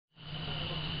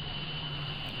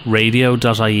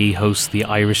Radio.ie hosts the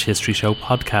Irish History Show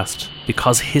podcast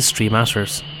because history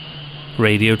matters.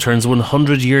 Radio turns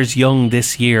 100 years young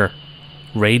this year.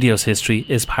 Radio's history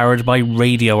is powered by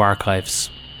Radio Archives.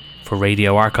 For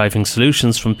radio archiving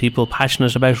solutions from people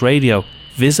passionate about radio,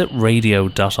 visit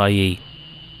radio.ie.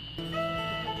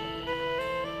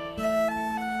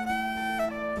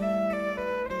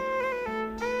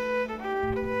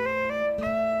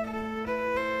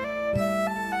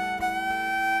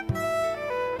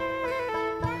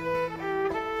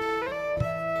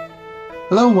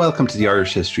 Hello and welcome to the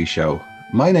Irish History Show.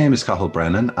 My name is Cathal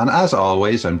Brennan, and as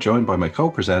always, I'm joined by my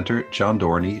co-presenter, John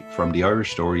Dorney from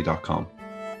theirishstory.com.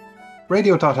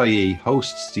 Radio.ie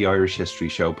hosts the Irish History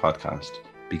Show podcast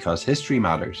because history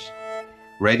matters.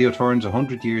 Radio turns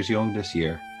 100 years young this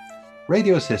year.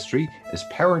 Radio's history is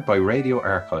powered by Radio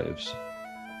Archives.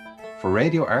 For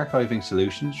radio archiving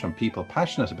solutions from people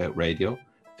passionate about radio,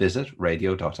 visit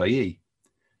radio.ie.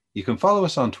 You can follow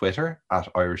us on Twitter at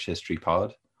Irish History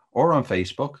Pod, or on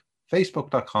Facebook,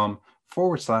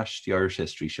 facebook.com/The Irish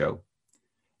History Show.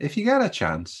 If you get a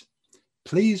chance,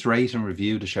 please rate and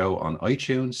review the show on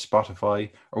iTunes,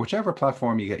 Spotify, or whichever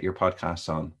platform you get your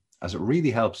podcasts on, as it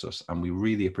really helps us and we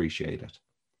really appreciate it.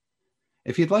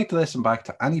 If you'd like to listen back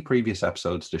to any previous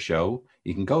episodes of the show,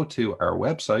 you can go to our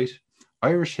website,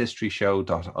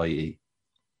 irishhistoryshow.ie.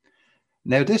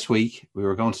 Now this week, we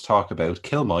were going to talk about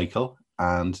Kilmichael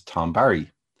and Tom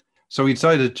Barry. So we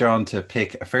decided, John, to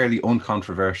pick a fairly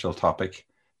uncontroversial topic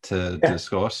to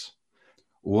discuss.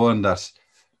 One that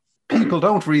people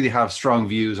don't really have strong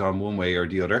views on one way or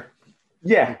the other.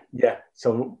 Yeah.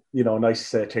 So,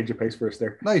 nice change of pace for us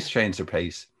there. Nice change of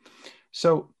pace.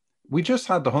 So we just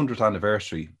had the 100th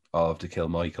anniversary of the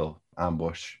Kilmichael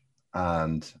ambush.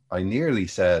 And I nearly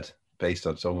said, based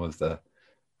on some of the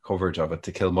coverage of it,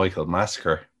 the Kilmichael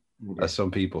massacre, as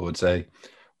some people would say.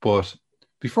 But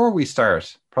before we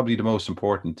start, probably the most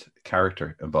important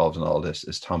character involved in all this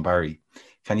is Tom Barry.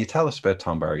 Can you tell us about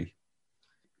Tom Barry?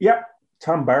 Yeah,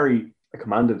 Tom Barry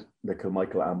commanded the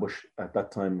Kilmichael ambush. At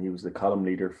that time, he was the column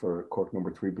leader for Cork No.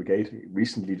 3 Brigade. He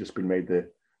recently just been made the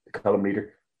column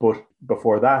leader. But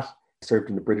before that, he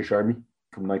served in the British Army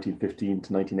from 1915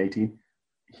 to 1918.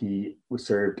 He was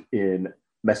served in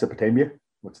Mesopotamia,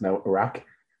 what's now Iraq,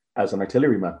 as an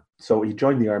artilleryman. So he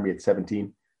joined the army at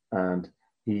 17 and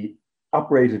he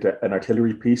operated an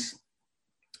artillery piece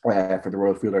for the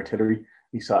Royal Field Artillery.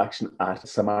 He saw action at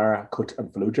Samarra, Kut and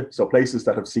Fallujah, so places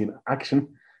that have seen action,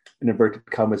 in inverted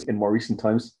commas, in more recent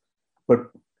times.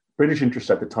 But British interest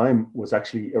at the time was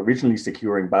actually originally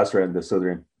securing Basra and the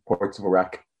southern ports of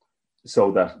Iraq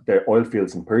so that their oil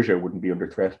fields in Persia wouldn't be under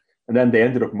threat. And then they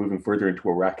ended up moving further into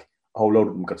Iraq. A whole load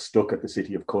of them got stuck at the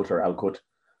city of Kut or Al-Kut,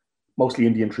 mostly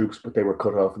Indian troops, but they were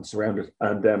cut off and surrounded.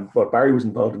 And what Barry was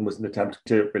involved in was an attempt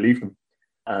to relieve them.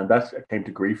 And that came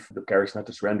to grief. The garrison had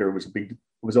to surrender. It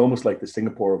was almost like the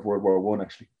Singapore of World War I,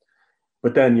 actually.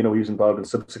 But then, he was involved in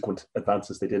subsequent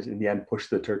advances. They did, in the end, push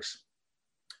the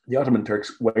Ottoman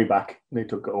Turks way back. They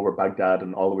took over Baghdad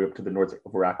and all the way up to the north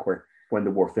of Iraq when the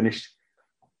war finished.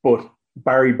 But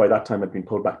Barry, by that time, had been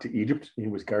pulled back to Egypt. He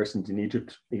was garrisoned in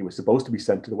Egypt. He was supposed to be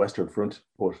sent to the Western Front,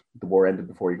 but the war ended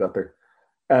before he got there.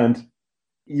 And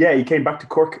he came back to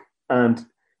Cork. And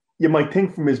you might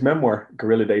think from his memoir,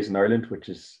 Guerrilla Days in Ireland, which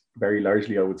is very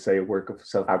largely, I would say, a work of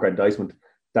self-aggrandizement,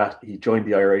 that he joined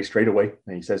the IRA straight away.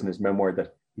 And he says in his memoir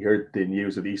that he heard the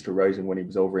news of the Easter Rising when he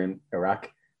was over in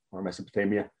Iraq or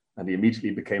Mesopotamia, and he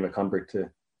immediately became a convert to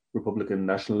Republican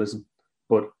nationalism.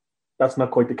 But that's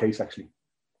not quite the case, actually,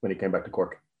 when he came back to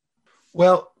Cork.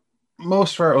 Well,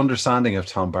 most of our understanding of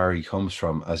Tom Barry comes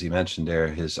from, as you mentioned there,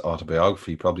 his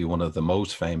autobiography, probably one of the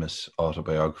most famous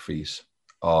autobiographies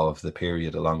of the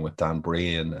period, along with Dan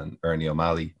Breen and Ernie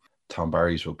O'Malley. Tom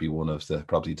Barry's would be one of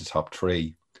probably the top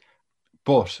three.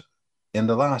 But in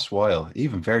the last while,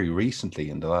 even very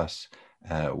recently, in the last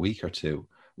week or two,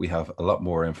 we have a lot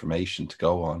more information to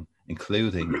go on,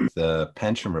 including the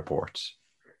pension reports.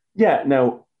 Yeah,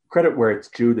 now, credit where it's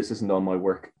due, this isn't all my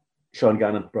work. Sean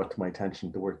Gannon brought to my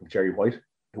attention the work of Jerry White,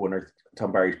 who unearthed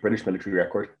Tom Barry's British military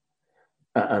record.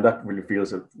 And that really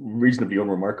feels a reasonably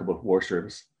unremarkable war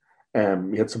service.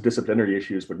 He had some disciplinary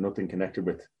issues, but nothing connected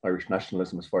with Irish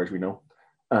nationalism, as far as we know.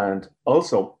 And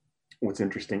also, what's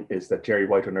interesting is that Jerry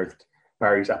White unearthed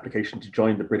Barry's application to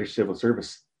join the British Civil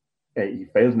Service. He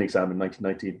failed an exam in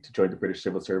 1990 to join the British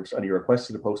Civil Service, and he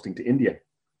requested a posting to India.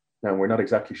 Now, we're not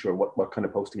exactly sure what kind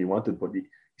of posting he wanted, but he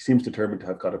seems determined to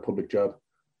have got a public job.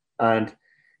 And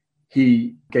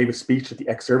he gave a speech at the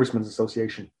Ex-Servicemen's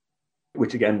Association,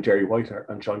 which again, Jerry White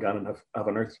and Sean Gannon have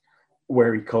unearthed,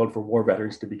 where he called for war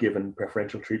veterans to be given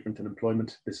preferential treatment and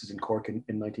employment. This is in Cork in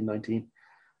 1919.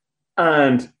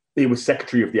 And he was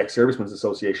secretary of the Ex-Servicemen's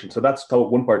Association. So that's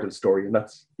one part of the story, and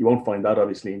you won't find that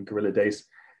obviously in guerrilla days.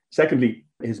 Secondly,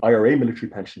 his IRA military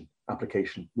pension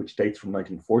application, which dates from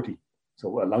 1940,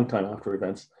 so a long time after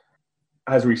events,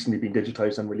 has recently been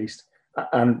digitized and released.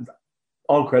 And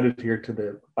all credit here to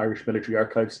the Irish Military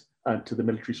Archives and to the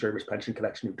Military Service Pension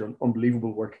Collection, who've done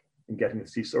unbelievable work in getting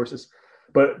us these sources.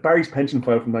 But Barry's pension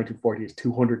file from 1940 is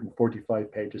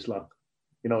 245 pages long.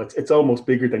 It's almost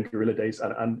bigger than guerrilla days,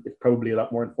 and it's probably a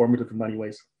lot more informative in many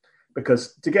ways.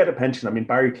 Because to get a pension,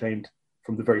 Barry claimed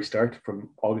from the very start, from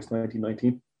August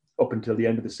 1919 up until the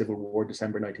end of the Civil War,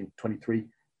 December 1923,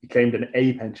 he claimed an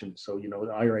A pension. So, an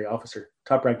IRA officer,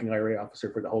 top-ranking IRA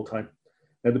officer for the whole time.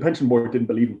 Now, the pension board didn't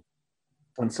believe him.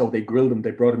 And so they grilled him.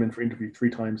 They brought him in for interview 3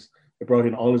 times. They brought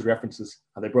in all his references,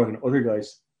 and they brought in other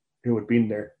guys who had been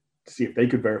there to see if they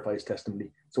could verify his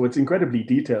testimony. So it's incredibly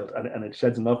detailed, and it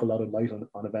sheds an awful lot of light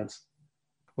on events.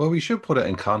 Well, we should put it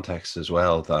in context as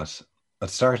well that at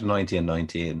the start of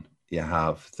 1919, you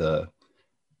have the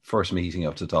first meeting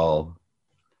of the Dáil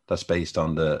that's based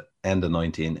on the end of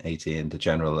 1918, the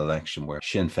general election, where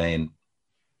Sinn Féin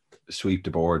sweep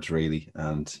the boards really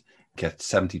and get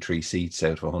 73 seats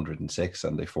out of 106,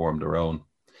 and they form their own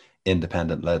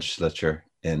independent legislature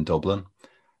in Dublin.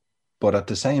 But at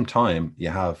the same time, you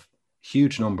have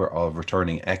huge number of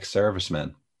returning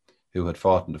ex-servicemen who had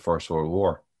fought in the First World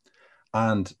War.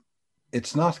 And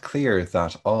it's not clear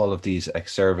that all of these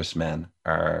ex-servicemen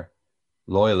are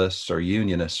loyalists or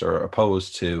unionists or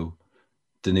opposed to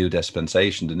the new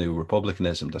dispensation, the new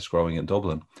republicanism that's growing in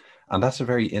Dublin. And that's a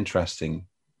very interesting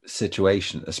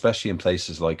situation, especially in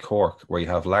places like Cork, where you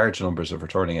have large numbers of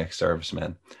returning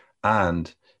ex-servicemen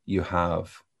and you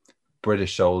have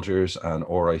British soldiers and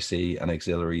RIC and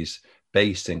auxiliaries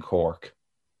based in Cork.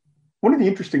 One of the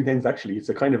interesting things, actually, it's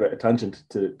a kind of a tangent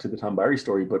to the Tom Barry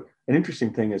story, but an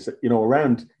interesting thing is that,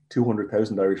 around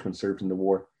 200,000 Irishmen served in the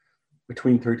war.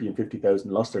 Between 30 and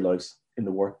 50,000 lost their lives in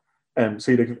the war.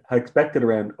 So you'd have expected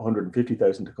around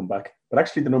 150,000 to come back, but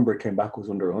actually the number that came back was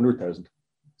under 100,000.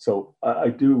 So I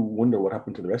do wonder what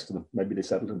happened to the rest of them. Maybe they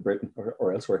settled in Britain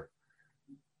or elsewhere.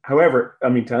 However,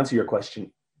 to answer your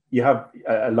question, you have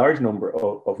a large number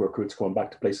of recruits going back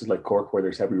to places like Cork, where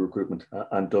there's heavy recruitment,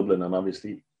 and Dublin, and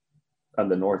obviously, and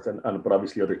the north, but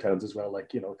obviously other towns as well,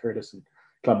 like, Curtis and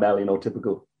Clonmel,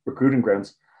 typical recruiting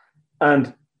grounds.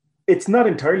 And it's not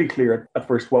entirely clear at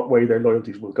first what way their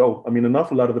loyalties will go. An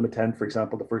awful lot of them attend, for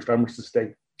example, the First Armistice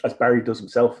Day, as Barry does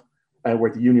himself,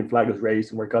 where the Union flag is raised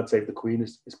and where God Save the Queen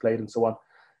is played and so on.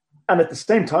 And at the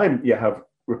same time, you have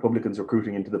Republicans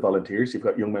recruiting into the volunteers. You've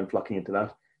got young men flocking into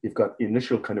that. You've got the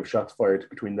initial kind of shots fired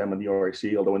between them and the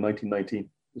RIC, although in 1919 it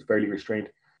was fairly restrained.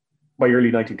 By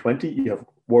early 1920, you have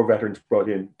war veterans brought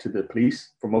in to the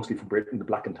police, mostly from Britain, the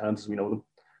Black and Tans as we know them,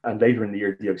 and later in the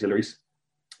year, the auxiliaries,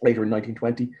 later in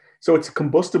 1920. So it's a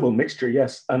combustible mixture,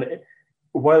 yes. And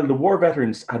while the war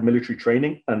veterans had military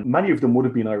training, and many of them would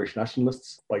have been Irish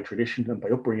nationalists by tradition and by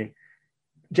upbringing,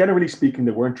 generally speaking,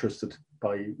 they weren't trusted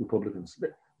by Republicans.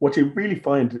 What you really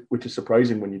find, which is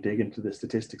surprising when you dig into the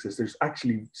statistics, is there's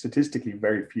actually statistically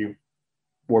very few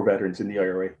war veterans in the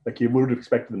IRA. Like, you would have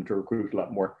expected them to recruit a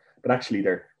lot more, but actually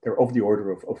they're of the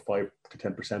order of 5 to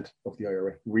 10% of the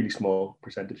IRA, really small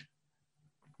percentage.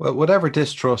 Well, whatever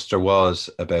distrust there was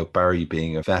about Barry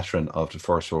being a veteran of the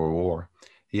First World War,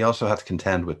 he also had to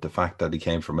contend with the fact that he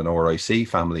came from an RIC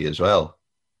family as well.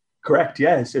 Correct,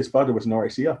 yes. His father was an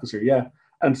RIC officer, yeah.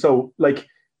 And so, like,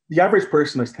 the average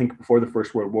person, I think, before the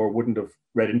First World War wouldn't have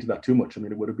read into that too much.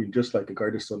 It would have been just like a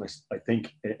Garda's son, I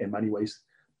think, in many ways.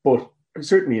 But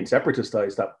certainly in separatist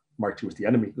eyes, that marked you as the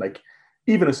enemy. Like,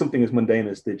 even as something as mundane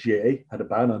as the GAA had a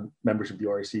ban on members of the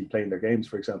RIC playing their games,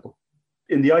 for example.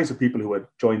 In the eyes of people who had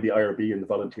joined the IRB and the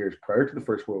volunteers prior to the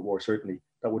First World War, certainly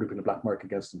that would have been a black mark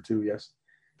against them too, yes.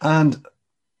 And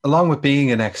along with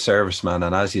being an ex-serviceman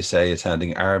and, as you say,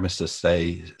 attending Armistice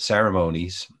Day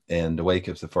ceremonies in the wake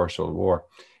of the First World War,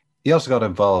 he also got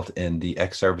involved in the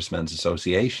ex-servicemen's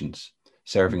associations,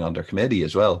 serving on their committee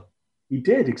as well. He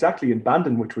did, exactly, in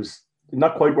Bandon, which was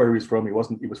not quite where he was from. He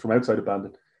was from outside of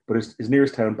Bandon, but his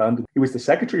nearest town, Bandon. He was the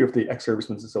secretary of the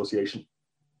ex-servicemen's association,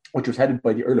 which was headed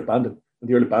by the Earl of Bandon. And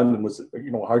the Earl of Bandon was, a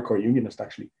hardcore unionist,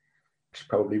 actually, which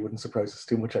probably wouldn't surprise us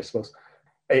too much, I suppose.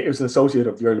 It was an associate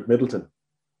of the Earl of Middleton,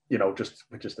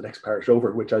 which is the next parish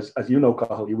over, which, as you know,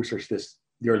 Cathal, you researched this,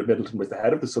 the Earl of Middleton was the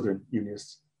head of the Southern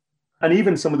Unionists. And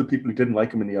even some of the people who didn't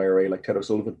like him in the IRA, like Ted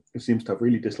O'Sullivan, who seems to have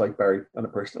really disliked Barry on a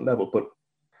personal level. But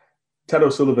Ted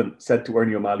O'Sullivan said to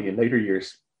Ernie O'Malley in later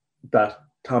years that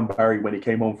Tom Barry, when he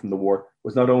came home from the war,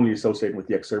 was not only associated with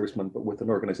the ex-servicemen, but with an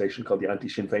organisation called the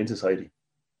Anti-Sinn Féin Society,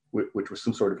 which was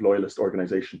some sort of loyalist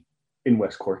organisation in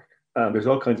West Cork. There's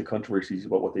all kinds of controversies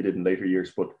about what they did in later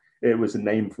years, but it was a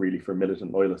name really for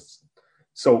militant loyalists.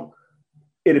 So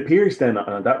it appears then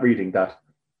on that reading that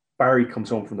Barry comes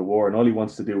home from the war and all he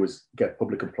wants to do is get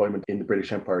public employment in the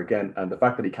British Empire again. And the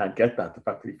fact that he can't get that, the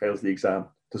fact that he fails the exam,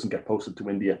 doesn't get posted to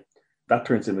India, that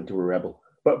turns him into a rebel.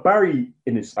 But Barry,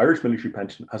 in his Irish military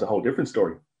pension, has a whole different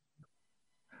story.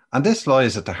 And this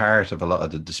lies at the heart of a lot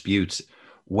of the disputes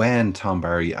when Tom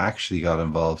Barry actually got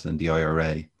involved in the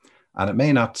IRA. And it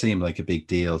may not seem like a big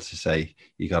deal to say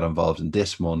he got involved in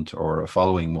this month or a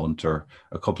following month or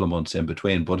a couple of months in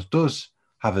between, but it does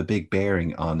have a big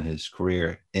bearing on his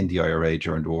career in the IRA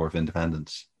during the War of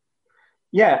Independence.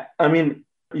 Yeah, I mean,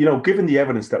 you know, given the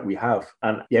evidence that we have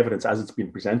and the evidence as it's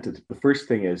been presented, the first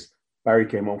thing is Barry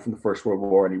came home from the First World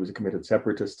War and he was a committed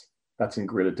separatist. That's in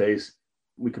guerrilla days.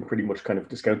 We can pretty much kind of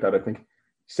discount that, I think.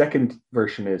 Second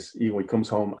version is he comes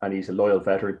home and he's a loyal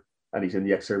veteran and he's in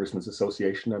the Ex-Servicemen's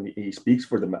Association and he speaks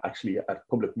for them actually at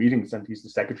public meetings and he's the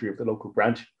secretary of the local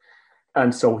branch.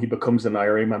 And so he becomes an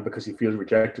IRA man because he feels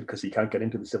rejected because he can't get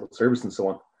into the civil service and so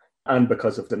on. And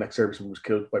because of the ex-serviceman was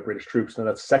killed by British troops. Now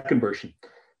that's the second version.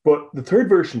 But the third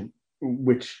version,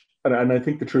 which, and I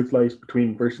think the truth lies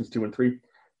between versions 2 and 3,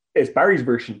 is Barry's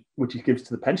version, which he gives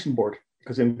to the pension board.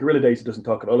 Because in guerrilla days, he doesn't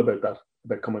talk at all about that,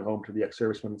 about coming home to the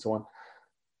ex-servicemen and so on.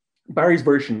 Barry's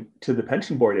version to the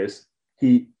pension board is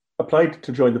he applied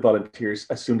to join the volunteers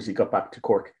as soon as he got back to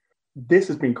Cork. This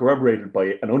has been corroborated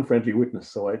by an unfriendly witness,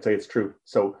 so I'd say it's true.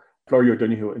 So Florrie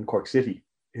O'Donoghue in Cork City,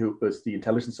 who was the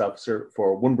intelligence officer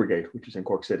for 1 Brigade, which is in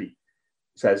Cork City,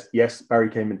 says, yes, Barry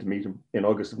came in to meet him in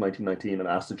August of 1919 and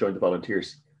asked to join the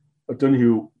volunteers.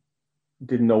 O'Donoghue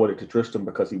didn't know whether to trust him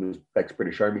because he was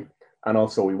ex-British Army, and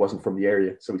also he wasn't from the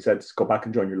area. So he said, go back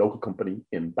and join your local company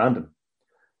in Bandon.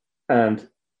 And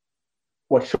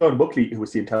what Sean Buckley, who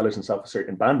was the intelligence officer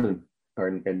in Bandon, or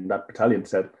in that battalion,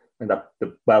 said, and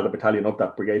the battalion of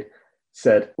that brigade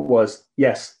said was,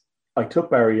 yes, I took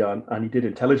Barry on and he did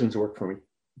intelligence work for me,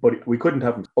 but we couldn't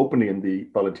have him openly in the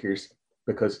volunteers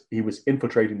because he was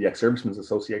infiltrating the Ex-Servicemen's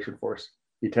Association for us.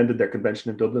 He attended their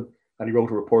convention in Dublin and he wrote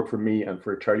a report for me and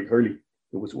for Charlie Hurley,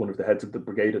 who was one of the heads of the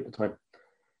brigade at the time.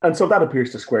 And so that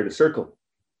appears to square the circle.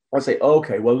 I say,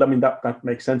 okay, well, I mean, that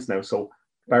makes sense now. So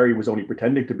Barry was only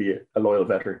pretending to be a loyal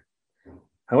veteran.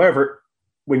 However,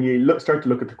 when you start to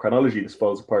look at the chronology, this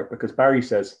falls apart because Barry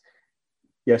says,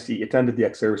 yes, he attended the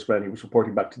ex-servicemen. He was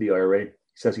reporting back to the IRA. He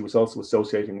says he was also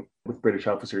associating with British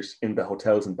officers in the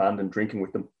hotels in Bandon, drinking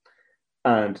with them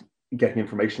and getting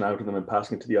information out of them and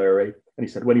passing it to the IRA. And he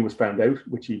said when he was found out,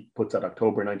 which he puts at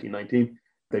October 1919,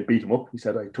 they beat him up. He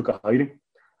said, I took a hiding.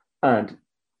 And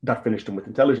that finished him with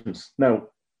intelligence. Now,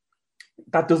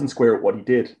 that doesn't square what he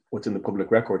did, what's in the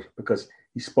public record, because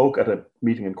he spoke at a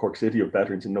meeting in Cork City of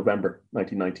veterans in November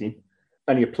 1919,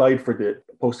 and he applied for the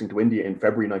posting to India in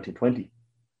February 1920.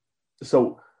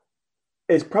 So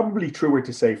it's probably truer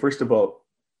to say, first of all,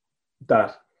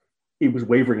 that he was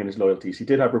wavering in his loyalties. He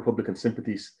did have Republican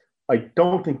sympathies. I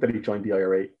don't think that he joined the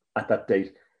IRA at that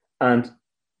date. And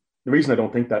the reason I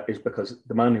don't think that is because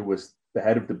the man who was the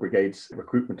head of the brigade's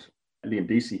recruitment, Liam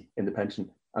Deasy in the pension,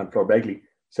 and Flor Begley,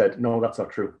 said, no, that's not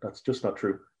true. That's just not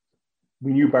true.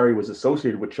 We knew Barry was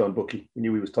associated with Sean Buckley. We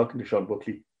knew he was talking to Sean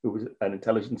Buckley, who was an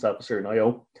intelligence officer in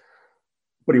IO,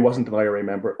 but he wasn't an IRA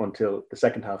member until the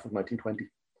second half of 1920.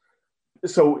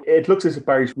 So it looks as if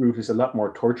Barry's route is a lot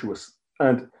more tortuous.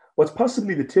 And what's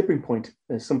possibly the tipping point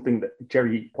is something that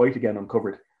Jerry White again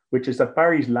uncovered, which is that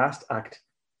Barry's last act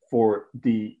for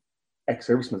the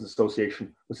Ex-Servicemen's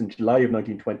Association was in July of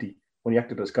 1920, when he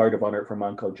acted as guard of honour for a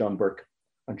man called John Burke.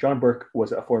 And John Burke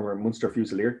was a former Munster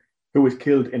Fusilier who was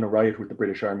killed in a riot with the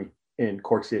British Army in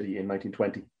Cork City in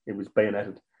 1920. It was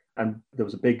bayoneted. And there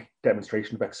was a big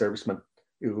demonstration of ex-servicemen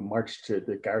who marched to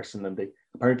the garrison and they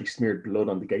apparently smeared blood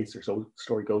on the gates, or so the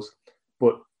story goes.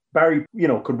 But Barry,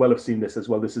 could well have seen this as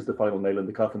well. This is the final nail in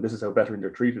the coffin. This is how veterans are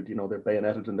treated. They're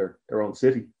bayoneted in their own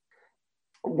city.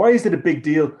 Why is it a big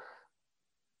deal?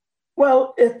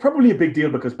 Well, it's probably a big deal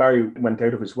because Barry went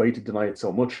out of his way to deny it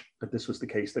so much that this was the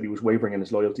case, that he was wavering in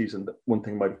his loyalties, and that one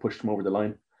thing might have pushed him over the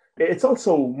line. It's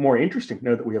also more interesting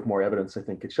now that we have more evidence, I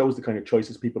think. It shows the kind of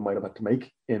choices people might have had to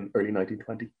make in early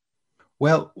 1920.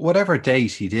 Well, whatever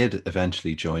date he did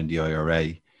eventually join the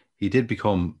IRA, he did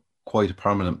become quite a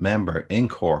prominent member in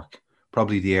Cork,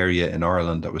 probably the area in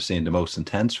Ireland that was seeing the most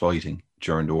intense fighting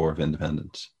during the War of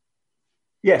Independence.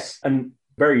 Yes, and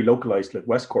very localised, like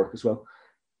West Cork as well.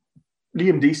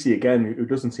 Liam Deasy, again, who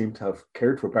doesn't seem to have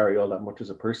cared for Barry all that much as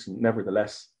a person,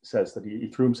 nevertheless says that he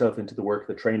threw himself into the work,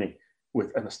 the training,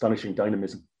 with an astonishing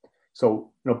dynamism.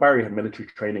 So, Barry had military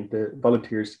training. The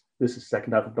volunteers, this is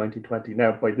second half of 1920.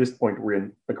 Now, by this point, we're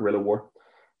in a guerrilla war.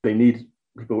 They need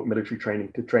people with military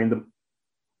training to train them.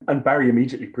 And Barry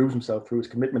immediately proves himself through his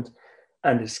commitment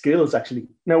and his skills, actually.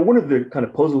 Now, one of the kind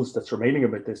of puzzles that's remaining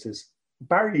about this is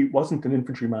Barry wasn't an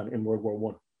infantryman in World War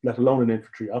One, let alone an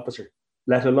infantry officer,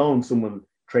 let alone someone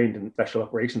trained in special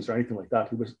operations or anything like that.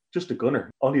 He was just a gunner.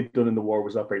 All he'd done in the war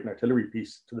was operate an artillery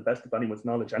piece, to the best of anyone's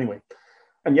knowledge anyway.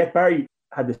 And yet Barry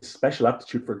had this special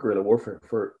aptitude for guerrilla warfare,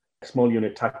 for small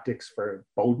unit tactics, for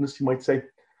boldness, you might say,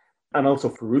 and also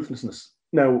for ruthlessness.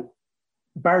 Now,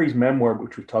 Barry's memoir,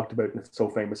 which we've talked about, and it's so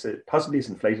famous, it possibly has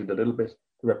inflated a little bit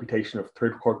the reputation of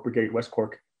 3rd Cork Brigade, West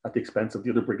Cork, at the expense of the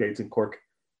other brigades in Cork,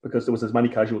 because there was as many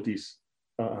casualties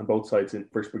on both sides in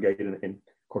 1st Brigade in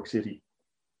Cork City,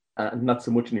 and not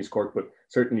so much in East Cork, but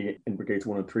certainly in Brigades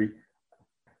 1 and 3.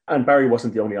 And Barry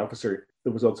wasn't the only officer.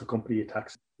 There was also company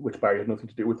attacks, which Barry had nothing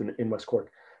to do with in West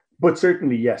Cork. But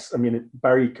certainly, yes, I mean,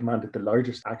 Barry commanded the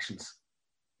largest actions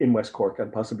in West Cork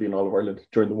and possibly in all of Ireland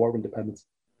during the War of Independence.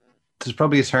 There's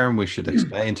probably a term we should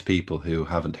explain to people who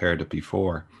haven't heard it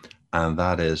before, and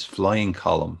that is flying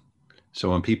column.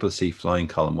 So when people see flying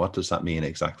column, what does that mean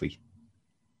exactly?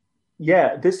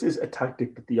 Yeah, this is a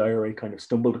tactic that the IRA kind of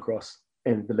stumbled across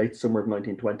in the late summer of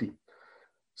 1920.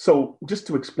 So just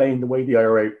to explain the way the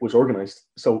IRA was organized,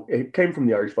 so it came from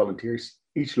the Irish Volunteers.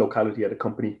 Each locality had a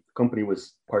company. The company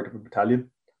was part of a battalion. It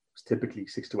was typically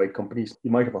 6 to 8 companies. You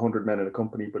might have 100 men in a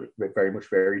company, but it very much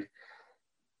varied.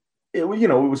 It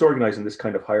was organized in this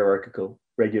kind of hierarchical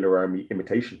regular army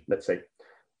imitation, let's say,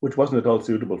 which wasn't at all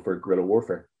suitable for guerrilla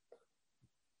warfare.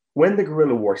 When the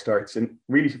guerrilla war starts, and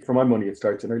really, for my money, it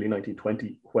starts in early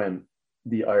 1920, when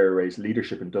the IRA's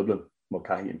leadership in Dublin,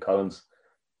 Mulcahy and Collins,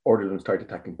 ordered them to start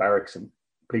attacking barracks, and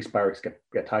police barracks get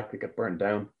attacked, they get burned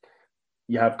down.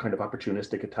 You have kind of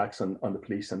opportunistic attacks on the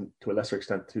police and to a lesser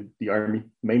extent to the army,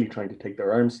 mainly trying to take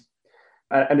their arms.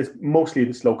 And it's mostly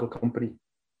this local company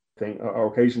thing, or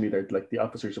occasionally they're like the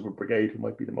officers of a brigade who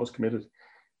might be the most committed.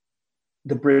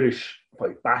 The British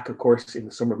fight back, of course, in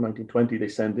the summer of 1920. They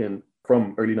send in,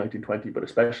 from early 1920, but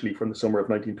especially from the summer of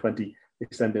 1920, they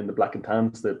send in the Black and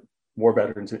Tans, the war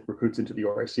veterans, recruits into the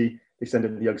RSC. They send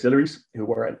in the auxiliaries, who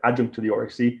were an adjunct to the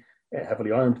RSC,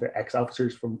 heavily armed. They're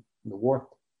ex-officers from the war.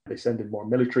 They send in more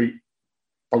military,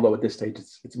 although at this stage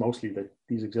it's mostly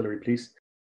these auxiliary police.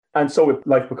 And so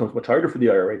life becomes much harder for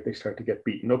the IRA. They start to get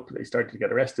beaten up. They start to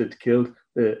get arrested, killed.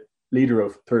 The leader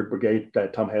of 3rd Brigade,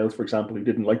 Tom Hales, for example, who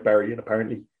didn't like Barry and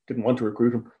apparently didn't want to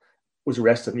recruit him, was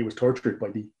arrested and he was tortured by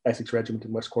the Essex Regiment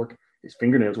in West Cork. His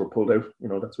fingernails were pulled out.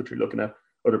 That's what you're looking at.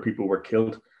 Other people were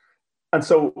killed. And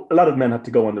so a lot of men had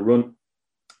to go on the run.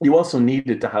 You also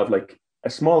needed to have like a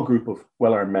small group of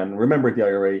well-armed men. Remember, the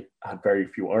IRA had very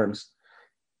few arms.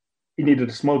 You needed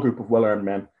a small group of well-armed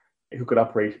men who could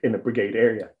operate in a brigade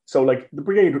area. So like the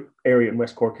brigade area in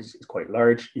West Cork is quite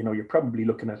large. You're probably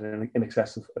looking at in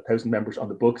excess of 1,000 members on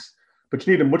the books, but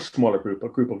you need a much smaller group, a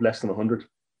group of less than 100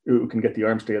 who can get the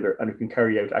arms together and who can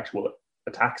carry out actual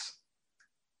attacks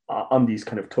on these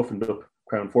kind of toughened up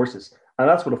Crown forces. And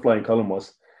that's what a flying column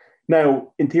was.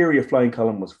 Now, in theory, a flying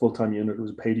column was a full-time unit. It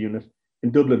was a paid unit.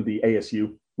 In Dublin, the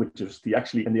ASU, which is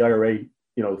in the IRA,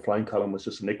 the flying column was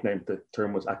just a nickname. The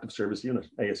term was Active Service Unit,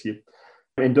 ASU.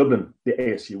 In Dublin, the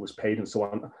ASU was paid and so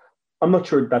on. I'm not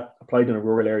sure that applied in a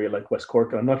rural area like West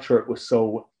Cork, and I'm not sure it was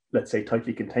so, let's say,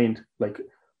 tightly contained. Like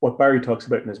what Barry talks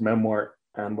about in his memoir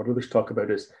and what others talk about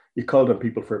is you called on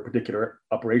people for a particular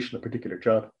operation, a particular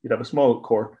job. You'd have a small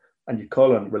corps and you'd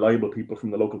call on reliable people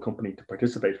from the local company to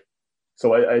participate.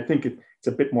 So I think it's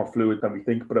a bit more fluid than we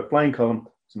think, but a flying column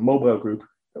is a mobile group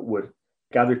that would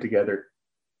gather together,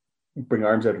 bring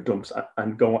arms out of dumps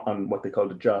and go on what they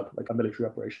called a job, like a military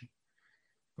operation.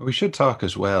 We should talk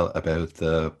as well about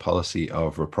the policy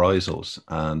of reprisals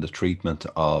and the treatment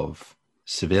of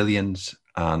civilians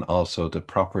and also the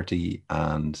property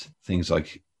and things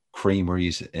like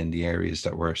creameries in the areas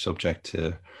that were subject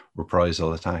to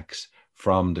reprisal attacks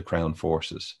from the Crown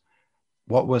forces.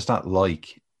 What was that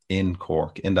like in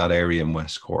Cork, in that area in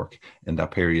West Cork, in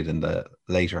that period in the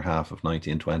later half of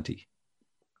 1920?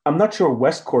 I'm not sure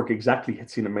West Cork exactly had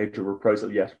seen a major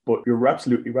reprisal yet, but you're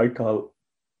absolutely right, Carl.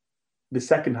 The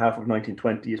second half of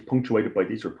 1920 is punctuated by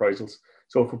these reprisals.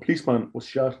 So if a policeman was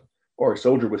shot or a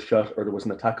soldier was shot or there was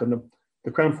an attack on them,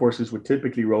 the Crown forces would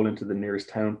typically roll into the nearest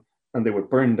town and they would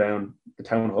burn down the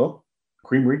town hall,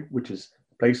 creamery, which is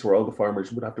a place where all the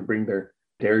farmers would have to bring their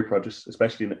dairy produce,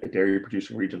 especially in a dairy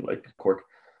producing region like Cork.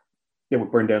 They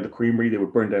would burn down the creamery, they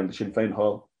would burn down the Sinn Féin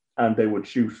hall, and they would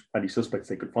shoot any suspects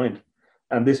they could find.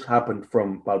 And this happened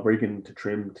from Balbriggan to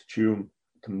Trim to Tuam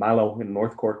to Mallow in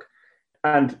North Cork.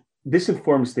 And this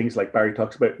informs things like Barry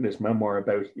talks about in his memoir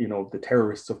about, the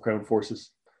terrorists of Crown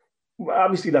forces.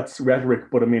 Obviously, that's rhetoric,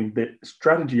 but I mean, the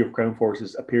strategy of Crown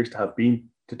forces appears to have been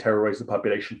to terrorize the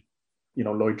population. You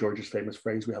know, Lloyd George's famous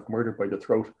phrase, "We have murder by the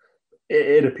throat."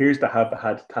 It appears to have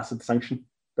had tacit sanction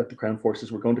that the Crown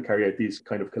forces were going to carry out these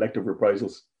kind of collective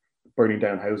reprisals, burning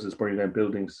down houses, burning down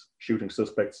buildings, shooting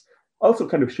suspects, also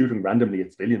kind of shooting randomly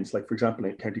at civilians. Like, for example,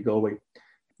 in County Galway,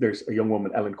 there's a young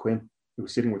woman, Ellen Quinn, who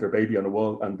was sitting with her baby on a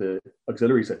wall, and the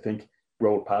auxiliaries, I think,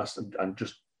 rolled past and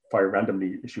just fire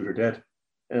randomly and shoot her dead.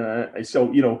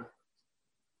 So, you know,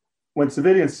 when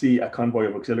civilians see a convoy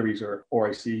of auxiliaries or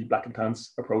RIC black and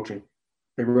tans approaching,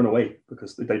 they run away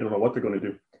because they don't know what they're going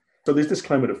to do. So there's this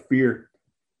climate of fear.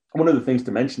 One of the things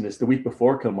to mention is the week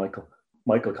before Kilmichael,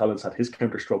 Michael Collins had his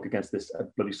counterstroke against this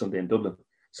at Bloody Sunday in Dublin.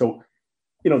 So,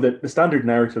 you know, the standard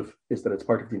narrative is that it's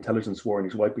part of the intelligence war and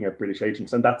he's wiping out British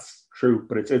agents. And that's true.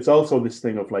 But it's also this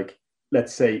thing of, like,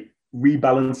 let's say,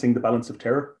 rebalancing the balance of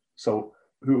terror. So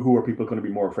who are people going to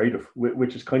be more afraid of,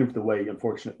 which is kind of the way,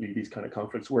 unfortunately, these kind of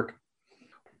conflicts work.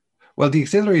 Well, the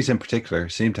auxiliaries in particular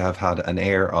seem to have had an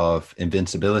air of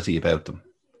invincibility about them,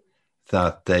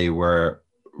 that they were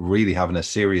really having a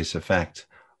serious effect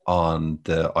on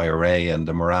the IRA and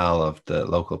the morale of the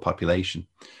local population.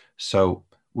 So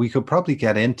we could probably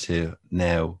get into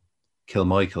now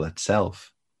Kilmichael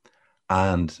itself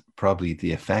and probably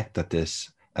the effect that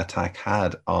this attack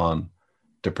had on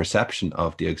the perception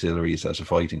of the auxiliaries as a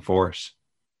fighting force.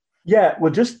 Yeah,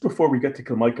 well, just before we get to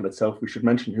Kilmichael itself, we should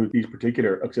mention who these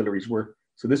particular auxiliaries were.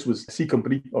 So this was C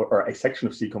Company, or a section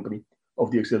of C Company of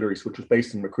the auxiliaries, which was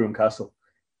based in Macroom Castle,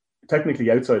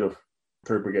 technically outside of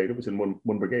 3rd Brigade. It was in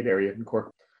one brigade area in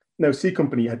Cork. Now, C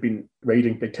Company had been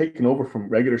raiding. They'd taken over from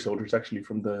regular soldiers, actually,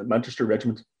 from the Manchester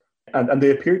Regiment. And they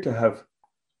appeared to have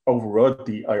overawed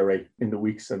the IRA in the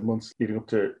weeks and months leading up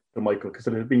to Kilmichael, because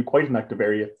it had been quite an active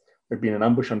area. There'd been an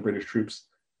ambush on British troops,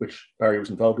 which Barry was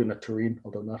involved in at Turin,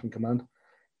 although not in command.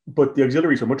 But the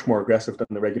auxiliaries were much more aggressive than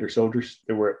the regular soldiers.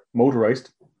 They were motorized,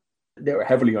 they were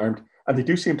heavily armed, and they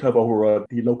do seem to have overawed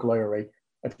the local IRA,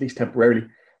 at least temporarily.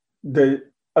 The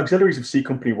auxiliaries of C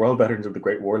Company were all veterans of the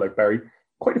Great War, like Barry.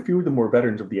 Quite a few of them were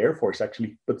veterans of the Air Force,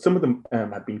 actually, but some of them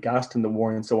had been gassed in the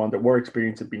war and so on. Their war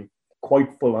experience had been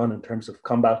quite full on in terms of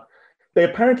combat. They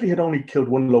apparently had only killed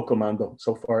one local man, though,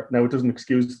 so far. Now, it doesn't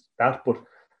excuse that, but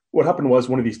what happened was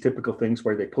one of these typical things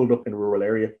where they pulled up in a rural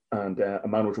area and a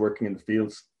man was working in the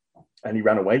fields and he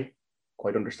ran away,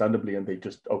 quite understandably, and they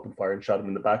just opened fire and shot him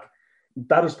in the back.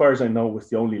 That, as far as I know, was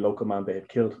the only local man they had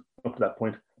killed up to that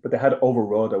point. But they had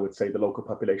overawed, I would say, the local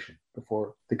population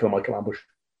before the Kilmichael ambush.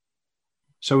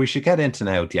 So we should get into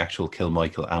now the actual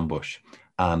Kilmichael ambush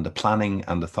and the planning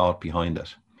and the thought behind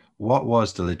it. What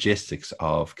was the logistics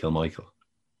of Kilmichael?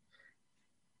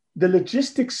 The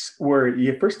logistics were,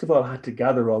 you first of all had to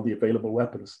gather all the available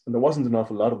weapons, and there wasn't an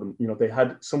awful lot of them. You know, they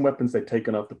had some weapons they'd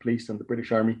taken off the police and the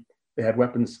British Army. They had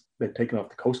weapons they'd taken off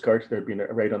the Coast Guard. There had been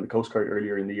a raid on the Coast Guard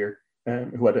earlier in the year,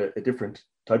 who had a different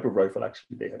type of rifle,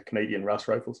 actually. They had Canadian Ross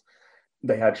rifles.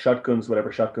 They had shotguns,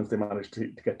 whatever shotguns they managed to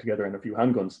get together, and a few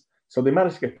handguns. So they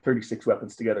managed to get 36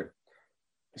 weapons together.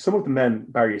 Some of the men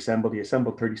Barry assembled, he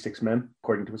assembled 36 men,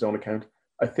 according to his own account.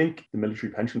 I think the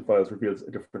military pension files reveals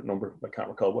a different number. I can't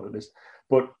recall what it is.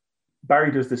 But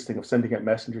Barry does this thing of sending out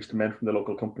messengers to men from the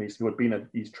local companies who had been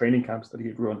at these training camps that he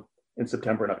had run in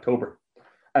September and October.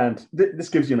 And this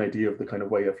gives you an idea of the kind of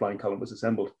way a flying column was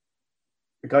assembled.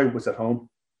 The guy was at home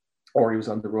or he was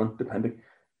on the run, depending.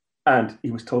 And he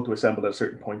was told to assemble at a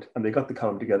certain point. And they got the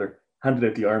column together, handed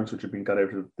out the arms which had been got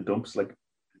out of the dumps. Like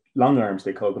long arms,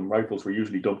 they called them. Rifles were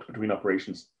usually dumped between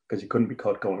operations because you couldn't be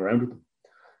caught going around with them.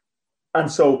 And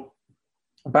so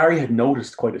Barry had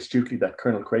noticed quite astutely that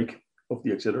Colonel Craig of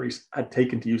the auxiliaries had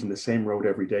taken to using the same road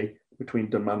every day between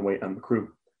Dunmanway and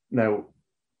Macroom. Now,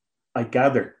 I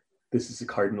gather this is a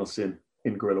cardinal sin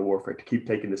in guerrilla warfare, to keep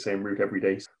taking the same route every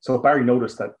day. So Barry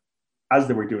noticed that as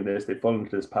they were doing this, they'd fallen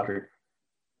into this pattern.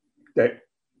 The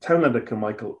townland at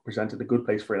Kilmichael presented a good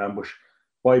place for an ambush.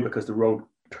 Why? Because the road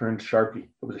turned sharply.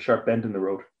 There was a sharp bend in the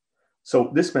road.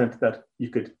 So this meant that you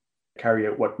could carry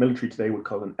out what military today would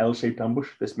call an L-shaped ambush.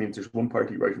 This means there's one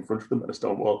party right in front of them at a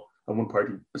stone wall and one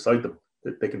party beside them.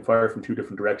 That they can fire from two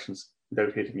different directions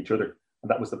without hitting each other. And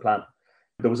that was the plan.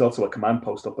 There was also a command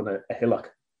post up on a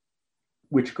hillock,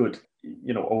 which could,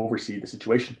 oversee the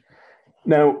situation.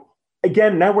 Now,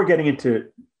 again, now we're getting into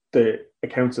the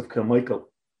accounts of Kilmichael.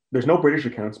 There's no British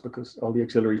accounts because all the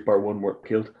auxiliaries bar one were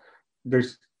killed.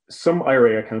 There's some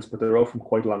IRA accounts, but they're all from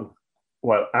quite a long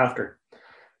while after.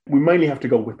 We mainly have to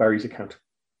go with Barry's account.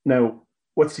 Now,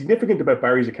 what's significant about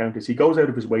Barry's account is he goes out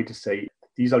of his way to say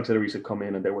these auxiliaries had come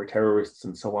in and they were terrorists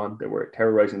and so on. They were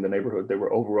terrorizing the neighborhood. They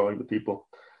were overawing the people.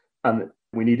 And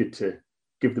we needed to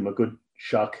give them a good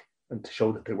shock and to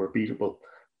show that they were beatable.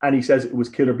 And he says it was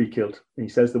kill or be killed. And he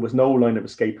says there was no line of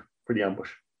escape for the ambush.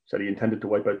 So he intended to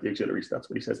wipe out the auxiliaries. That's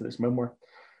what he says in his memoir.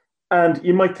 And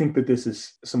you might think that this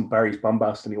is some Barry's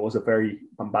bombast, and he was a very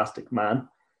bombastic man.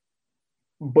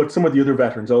 But some of the other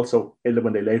veterans also,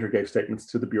 when they later gave statements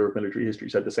to the Bureau of Military History,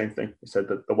 said the same thing. They said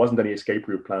that there wasn't any escape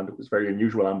route planned. It was a very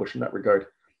unusual ambush in that regard,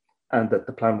 and that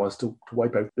the plan was to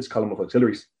wipe out this column of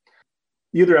auxiliaries.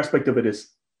 The other aspect of it is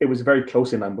it was a very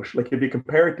close-in ambush. Like if you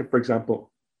compare it to, for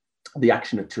example, the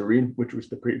action at Turin, which was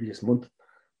the previous month.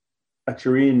 At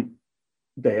Turin,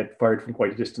 they had fired from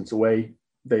quite a distance away.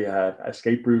 They had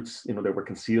escape routes, they were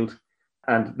concealed.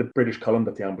 And the British column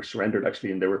that the ambush surrendered,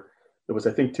 actually, and there was,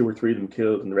 I think, 2 or 3 of them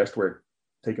killed, and the rest were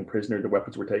taken prisoner. The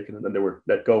weapons were taken, and then they were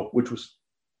let go, which was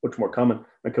much more common.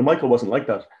 And Kilmichael wasn't like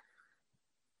that.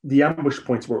 The ambush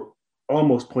points were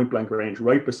almost point-blank range,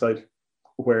 right beside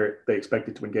where they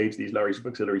expected to engage these lorries of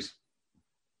auxiliaries.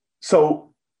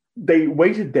 So they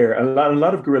waited there. A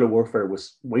lot of guerrilla warfare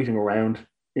was waiting around,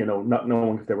 not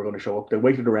knowing if they were going to show up. They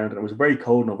waited around, and it was a very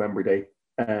cold November day.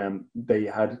 They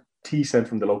had tea sent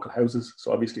from the local houses.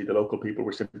 So obviously the local people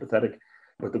were sympathetic,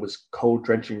 but there was cold,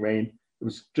 drenching rain. It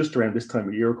was just around this time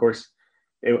of year, of course.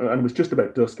 And it was just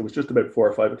about dusk. It was just about 4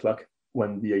 or 5 o'clock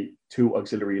when the 2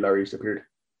 auxiliary lorries appeared.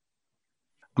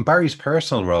 And Barry's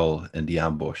personal role in the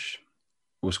ambush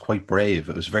was quite brave.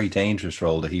 It was a very dangerous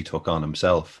role that he took on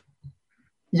himself.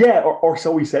 Yeah, or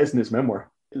so he says in his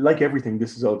memoir. Like everything,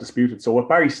 this is all disputed. So what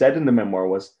Barry said in the memoir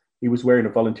was he was wearing a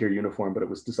volunteer uniform, but it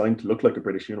was designed to look like a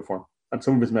British uniform. And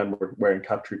some of his men were wearing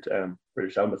captured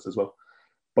British helmets as well,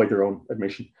 by their own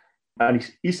admission. And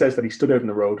he says that he stood out in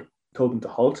the road, told them to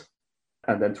halt,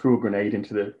 and then threw a grenade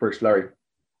into the first lorry.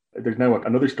 There's now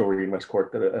another story in West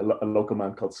Cork that a local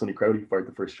man called Sonny Crowley fired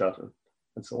the first shot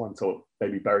and so on. So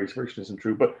maybe Barry's version isn't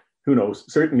true, but who knows?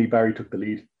 Certainly Barry took the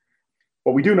lead.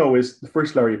 What we do know is the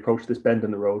first lorry approached this bend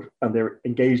in the road, and they're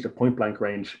engaged at point blank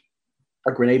range.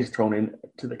 A grenade is thrown in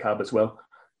to the cab as well.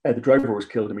 The driver was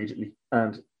killed immediately,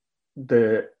 and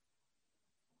the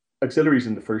auxiliaries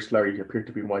in the first lorry appeared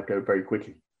to be wiped out very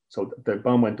quickly. So the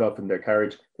bomb went off in their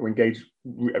carriage. They were engaged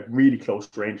at really close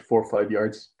range, 4 or 5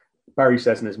 yards. Barry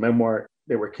says in his memoir,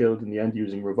 they were killed in the end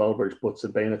using revolvers, butts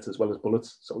and bayonets, as well as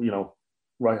bullets. So,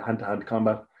 right hand-to-hand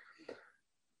combat.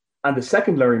 And the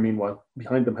second lorry, meanwhile,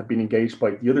 behind them had been engaged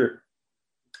by the other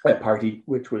party,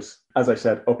 which was, as I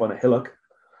said, up on a hillock.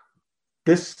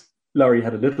 This lorry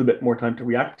had a little bit more time to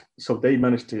react, so they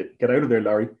managed to get out of their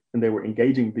lorry, and they were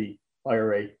engaging the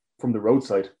IRA from the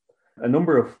roadside. A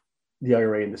number of the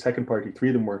IRA in the second party, 3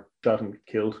 of them were shot and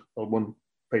killed, or 1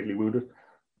 fatally wounded,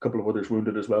 a couple of others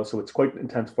wounded as well. So it's quite an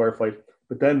intense firefight.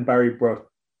 But then Barry brought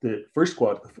the first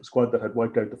squad, the squad that had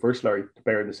wiped out the first lorry, to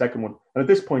bear in the second one. And at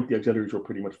this point, the auxiliaries were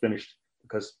pretty much finished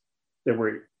because they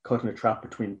were caught in a trap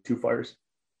between 2 fires.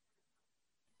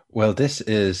 Well, this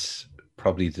is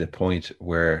probably the point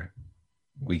where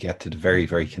we get to the very,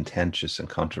 very contentious and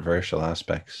controversial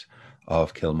aspects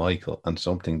of Kilmichael, and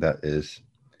something that is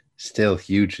still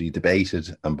hugely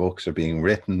debated, and books are being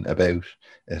written about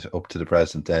it up to the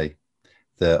present day.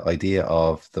 The idea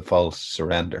of the false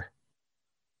surrender.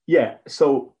 Yeah,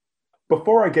 so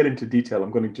before I get into detail,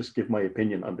 I'm going to just give my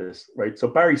opinion on this, right? So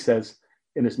Barry says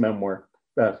in his memoir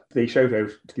that they shout out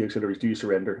to the auxiliaries, "Do you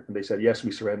surrender?" And they said, "Yes,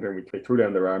 we surrender." And they threw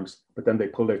down their arms, but then they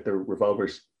pulled out their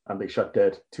revolvers and they shot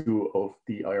dead 2 of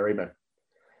the IRA men.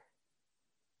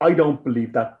 I don't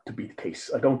believe that to be the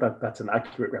case. I don't think that's an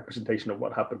accurate representation of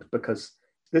what happened, because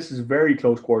this is very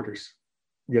close quarters.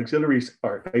 The auxiliaries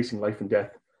are facing life and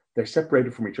death. They're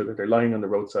separated from each other. They're lying on the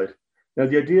roadside. Now,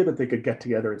 the idea that they could get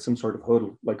together in some sort of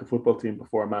huddle, like a football team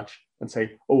before a match, and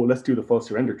say, "Oh, let's do the false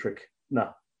surrender trick."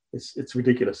 No, it's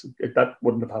ridiculous. That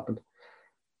wouldn't have happened.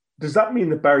 Does that mean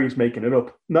that Barry's making it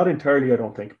up? Not entirely, I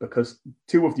don't think, because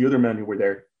 2 of the other men who were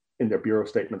there in their bureau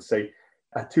statements say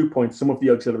at 2 points, some of the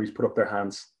auxiliaries put up their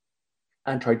hands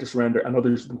and tried to surrender, and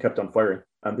others of them kept on firing.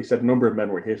 And they said a number of men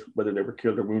were hit, whether they were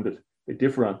killed or wounded. They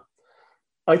differ on.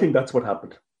 I think that's what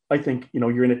happened. I think,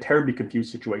 you're in a terribly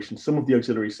confused situation. Some of the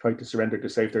auxiliaries tried to surrender to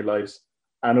save their lives,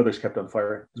 and others kept on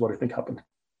firing, is what I think happened.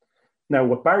 Now,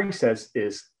 what Barry says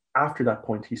is, after that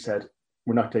point, he said,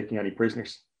 "We're not taking any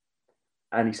prisoners."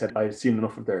 And he said, "I had seen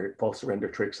enough of their false surrender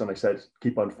tricks," and I said,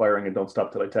 "Keep on firing and don't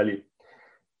stop till I tell you."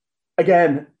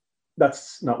 Again,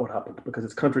 that's not what happened, because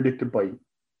it's contradicted by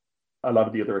a lot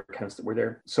of the other accounts that were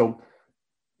there. So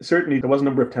certainly there was a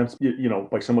number of attempts,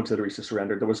 by some auxiliaries to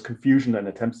surrender. There was confusion and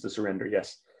attempts to surrender,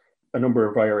 yes. A number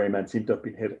of IRA men seem to have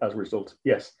been hit as a result,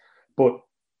 yes. But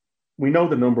we know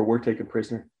the number were taken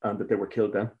prisoner and that they were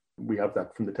killed then. We have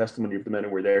that from the testimony of the men who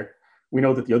were there. We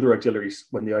know that the other auxiliaries,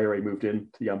 when the IRA moved in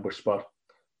to the ambush spot,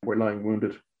 were lying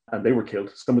wounded. and they were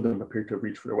killed. Some of them appeared to have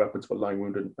reached for their weapons while lying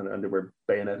wounded, and they were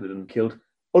bayoneted and killed.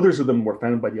 Others of them were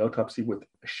found by the autopsy with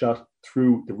a shot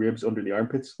through the ribs under the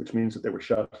armpits, which means that they were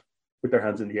shot with their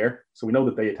hands in the air. So we know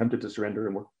that they attempted to surrender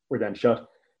and were then shot.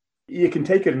 You can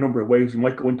take it a number of ways. We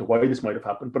might go into why this might have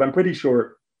happened, but I'm pretty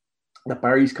sure that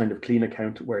Barry's kind of clean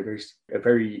account, where there's a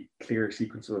very clear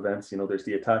sequence of events, there's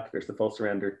the attack, there's the false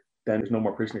surrender, then there's no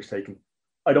more prisoners taken.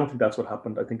 I don't think that's what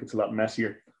happened. I think it's a lot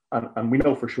messier. And we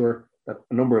know for sure that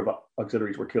a number of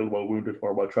auxiliaries were killed while wounded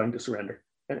or while trying to surrender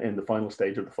in the final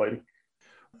stage of the fighting.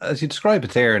 As you describe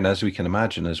it there, and as we can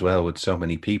imagine as well, with so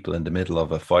many people in the middle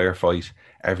of a firefight,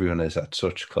 everyone is at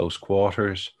such close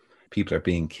quarters, people are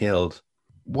being killed.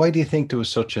 Why do you think there was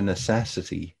such a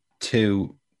necessity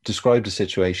to describe the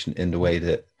situation in the way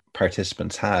that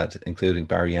participants had, including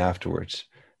Barry afterwards,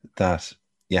 that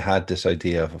you had this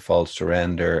idea of a false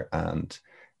surrender, and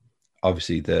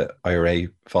obviously the IRA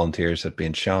volunteers had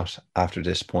been shot after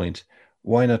this point?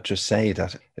 Why not just say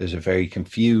that it was a very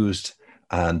confused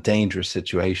and dangerous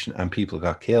situation and people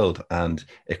got killed and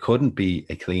it couldn't be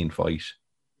a clean fight?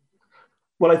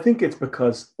 Well, I think it's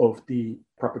because of the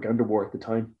propaganda war at the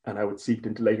time and how it seeped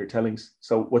into later tellings.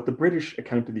 So what the British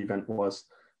account of the event was,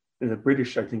 the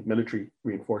British, I think, military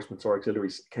reinforcements or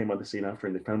auxiliaries came on the scene after,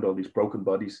 and they found all these broken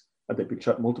bodies, and they'd been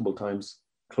shot multiple times,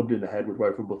 clubbed in the head with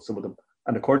rifle butts, some of them.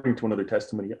 And according to another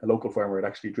testimony, a local farmer had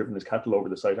actually driven his cattle over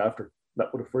the site after.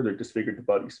 That would have further disfigured the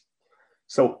bodies.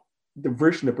 So the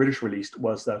version the British released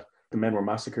was that the men were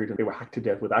massacred and they were hacked to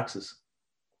death with axes.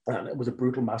 And it was a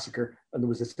brutal massacre. And there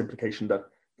was this implication that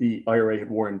the IRA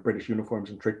had worn British uniforms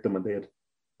and tricked them, and they had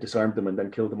disarmed them and then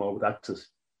killed them all with axes.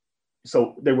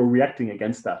 So they were reacting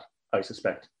against that, I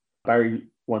suspect. Barry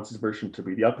wants his version to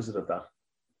be the opposite of that,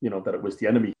 that it was the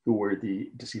enemy who were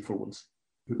the deceitful ones,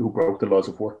 who broke the laws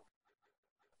of war.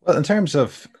 Well, in terms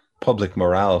of public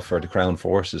morale for the Crown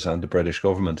Forces and the British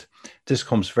government, this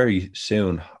comes very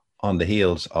soon on the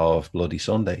heels of Bloody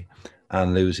Sunday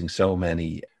and losing so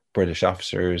many British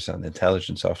officers and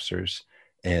intelligence officers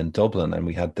in Dublin. And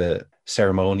we had the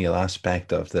ceremonial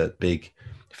aspect of the big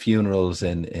funerals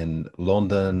in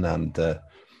London and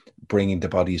bringing the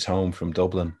bodies home from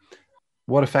Dublin.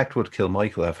 What effect would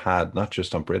Kilmichael have had, not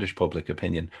just on British public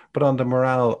opinion, but on the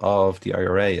morale of the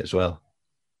IRA as well?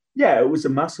 Yeah, it was a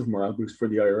massive morale boost for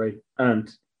the IRA. And,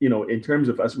 in terms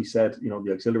of, as we said,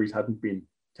 the auxiliaries hadn't been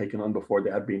taken on before.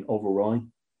 They had been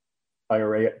overawing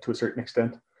IRA to a certain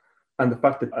extent. And the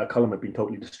fact that a column had been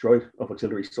totally destroyed of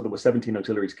auxiliaries. So there were 17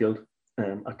 auxiliaries killed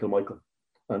at Kilmichael,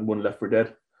 and one left for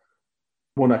dead.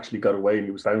 One actually got away and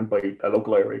he was found by a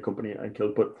local IRA company and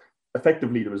killed. But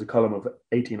effectively, there was a column of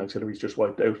 18 auxiliaries just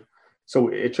wiped out. So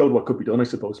it showed what could be done, I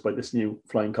suppose, by this new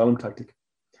flying column tactic.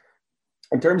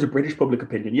 In terms of British public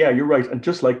opinion, yeah, you're right. And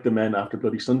just like the men after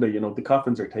Bloody Sunday, the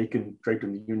coffins are taken, draped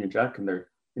in the Union Jack, and they're,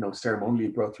 ceremonially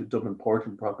brought through Dublin port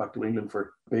and brought back to England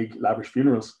for big, lavish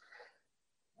funerals,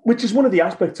 which is one of the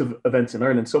aspects of events in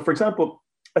Ireland. So, for example,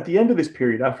 at the end of this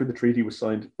period, after the treaty was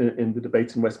signed in the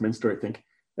debates in Westminster, I think,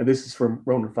 and this is from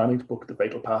Ronan Fanning's book, The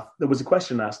Fatal Path, there was a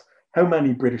question asked, how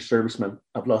many British servicemen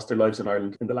have lost their lives in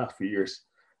Ireland in the last few years?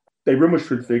 They rummaged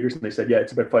through the figures and they said, yeah,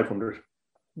 it's about 500.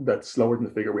 That's lower than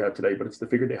the figure we have today, but it's the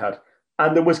figure they had.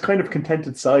 And there was kind of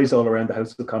contented sighs all around the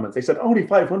House of Commons. They said, only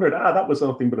 500. That was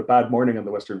nothing but a bad morning on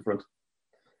the Western Front.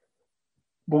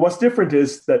 But what's different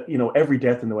is that, every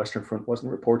death in the Western Front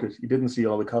wasn't reported. You didn't see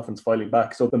all the coffins filing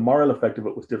back. So the moral effect of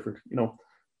it was different.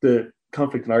 The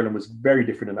conflict in Ireland was very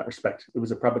different in that respect. It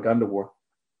was a propaganda war.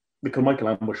 The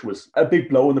Kilmichael ambush was a big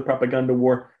blow in the propaganda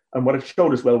war. And what it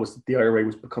showed as well was that the IRA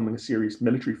was becoming a serious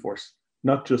military force,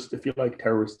 not just, if you like,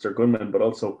 terrorists or gunmen, but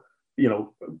also,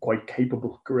 quite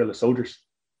capable guerrilla soldiers.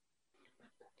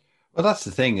 Well, that's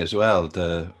the thing as well.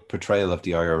 The portrayal of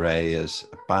the IRA as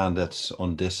bandits,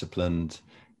 undisciplined,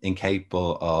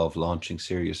 incapable of launching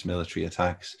serious military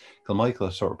attacks.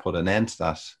 Kilmichael sort of put an end to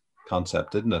that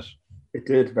concept, didn't it? It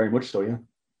did, very much so, yeah.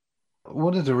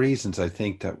 One of the reasons I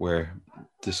think that we're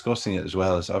discussing it as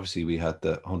well is obviously we had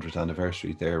the 100th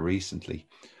anniversary there recently,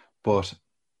 but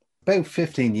about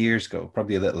 15 years ago,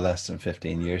 probably a little less than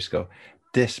 15 years ago,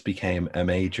 this became a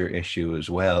major issue as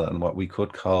well, and what we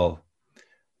could call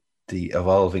the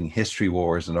evolving history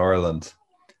wars in Ireland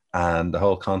and the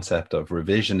whole concept of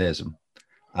revisionism.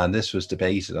 And this was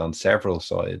debated on several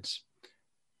sides,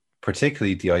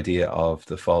 particularly the idea of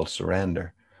the false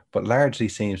surrender, but largely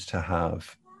seems to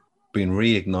have been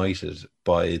reignited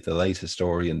by the late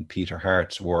historian Peter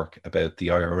Hart's work about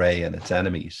the IRA and its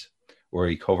enemies, where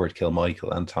he covered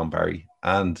Kilmichael and Tom Barry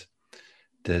and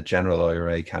the General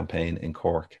IRA campaign in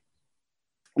Cork.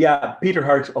 Yeah, Peter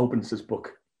Hart opens his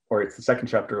book, or it's the second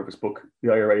chapter of his book,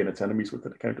 The IRA and Its Enemies, with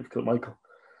an account of Kilmichael.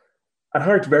 And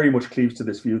Hart very much cleaves to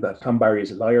this view that Tom Barry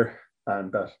is a liar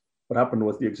and that what happened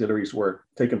was the auxiliaries were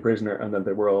taken prisoner and then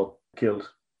they were all killed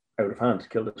out of hand,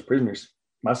 killed as prisoners,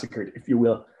 massacred, if you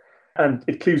will. And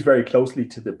it cleaves very closely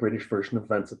to the British version of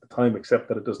events at the time, except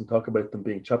that it doesn't talk about them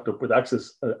being chopped up with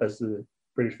axes, as the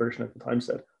British version at the time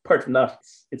said. Apart from that,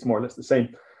 it's more or less the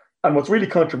same. And what's really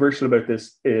controversial about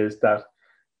this is that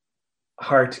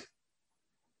Hart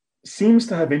seems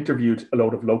to have interviewed a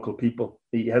load of local people.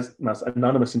 He has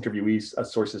anonymous interviewees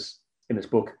as sources in his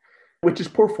book, which is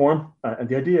poor form. And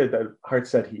the idea that Hart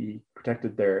said he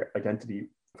protected their identity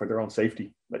for their own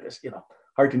safety, like this,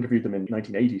 Hart interviewed them in the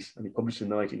 1980s and he published in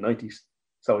the 1990s.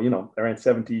 So, around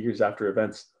 70 years after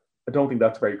events. I don't think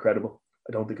that's very credible.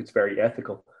 I don't think it's very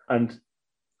ethical. And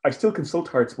I still consult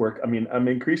Hart's work. I mean, I'm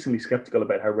increasingly skeptical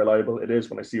about how reliable it is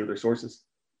when I see other sources.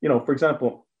 For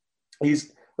example,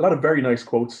 he's a lot of very nice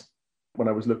quotes when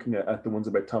I was looking at the ones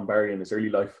about Tom Barry in his early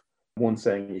life. One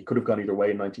saying he could have gone either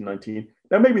way in 1919.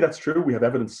 Now, maybe that's true. We have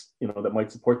evidence, that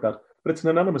might support that. But it's an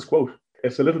anonymous quote.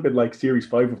 It's a little bit like Series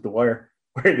 5 of The Wire,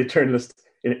 where the journalist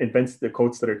invents the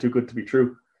quotes that are too good to be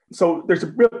true. So there's a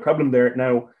real problem there.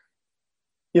 Now,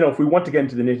 if we want to get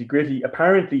into the nitty gritty,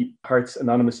 apparently Hart's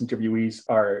anonymous interviewees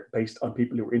are based on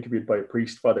people who were interviewed by a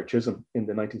priest, Father Chisholm, in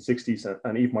the 1960s,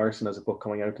 and Eve Morrison has a book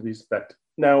coming out to this effect.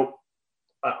 Now,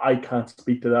 I can't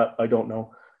speak to that. I don't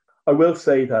know. I will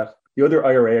say that the other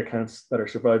IRA accounts that are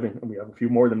surviving, and we have a few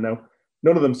more of them now,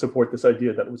 none of them support this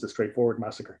idea that it was a straightforward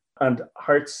massacre. And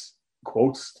Hart's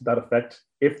quotes to that effect,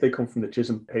 if they come from the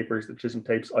Chisholm papers, the Chisholm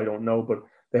tapes, I don't know, but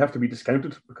they have to be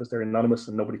discounted because they're anonymous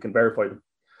and nobody can verify them.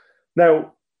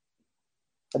 Now,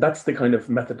 that's the kind of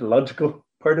methodological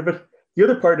part of it. The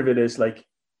other part of it is, like,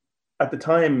 at the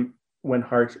time when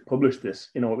Hart published this,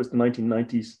 it was the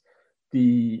 1990s,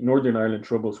 the Northern Ireland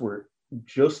troubles were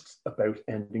just about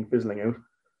ending, fizzling out.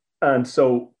 And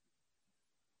so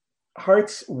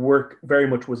Hart's work very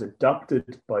much was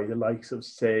adopted by the likes of,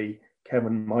 say,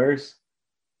 Kevin Myers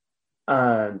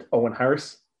and Owen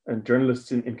Harris and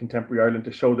journalists in contemporary Ireland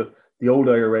to show that the old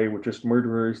IRA were just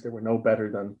murderers. They were no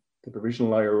better than the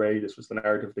provisional IRA. This was the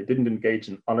narrative. They didn't engage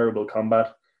in honorable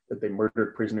combat, that they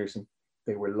murdered prisoners and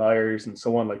they were liars and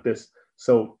so on like this.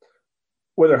 So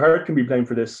whether Hart can be blamed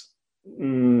for this, we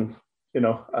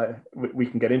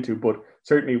can get into, but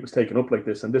certainly it was taken up like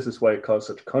this, and this is why it caused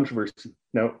such controversy.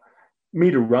 Now,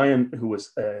 Meada Ryan, who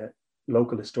was a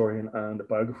local historian and a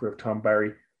biographer of Tom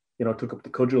Barry, took up the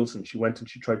cudgels, and she went and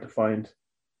she tried to find,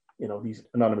 these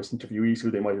anonymous interviewees,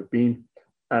 who they might have been.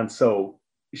 And so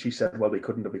she said, well, they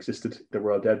couldn't have existed. They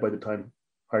were all dead by the time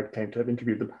Hart came to have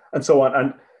interviewed them, and so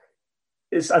on.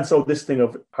 And so this thing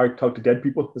of Hart talked to dead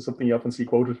people is something you often see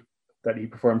quoted, that he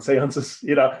performed seances,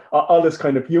 all this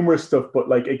kind of humorous stuff. But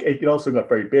like it also got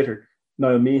very bitter.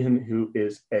 Niall Meehan, who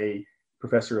is a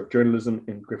professor of journalism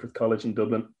in Griffith College in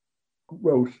Dublin,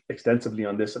 wrote extensively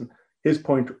on this. And his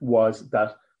point was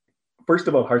that, first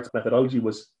of all, Hart's methodology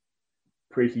was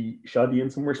pretty shoddy in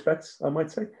some respects, I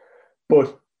might say,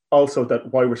 but also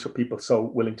that why were some people so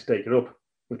willing to take it up,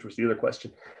 which was the other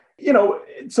question.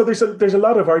 So there's a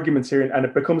lot of arguments here, and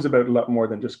it becomes about a lot more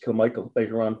than just Kilmichael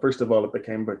later on. First of all, it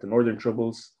became about the Northern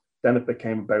Troubles. Then it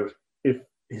became about if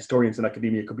historians in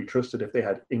academia could be trusted, if they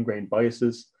had ingrained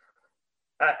biases.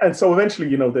 And so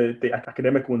eventually, the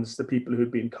academic ones, the people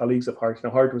who'd been colleagues of Hart. Now,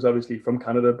 Hart was obviously from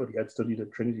Canada, but he had studied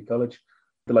at Trinity College.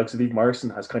 The likes of Eve Morrison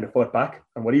has kind of fought back.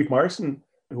 And what Eve Morrison,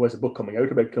 who has a book coming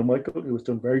out about Kilmichael, who has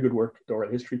done very good work with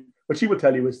oral history, what she would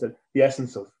tell you is that the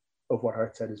essence of what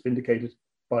Hart said is vindicated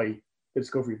by the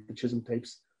discovery of the Chisholm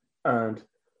tapes, and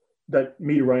that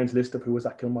Meada Ryan's list of who was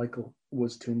at Kilmichael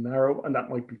was too narrow, and that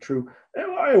might be true.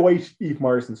 I await Eve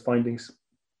Morrison's findings,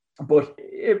 but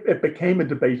it became a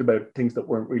debate about things that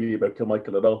weren't really about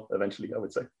Kilmichael at all, eventually, I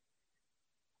would say.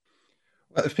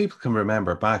 Well, if people can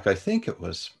remember back, I think it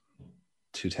was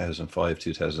 2005,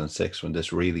 2006 when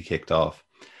this really kicked off.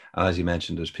 And as you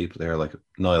mentioned, there's people there like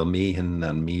Niall Meehan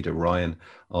and Meada Ryan.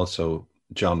 Also,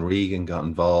 John Regan got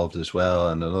involved as well,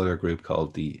 and another group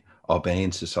called the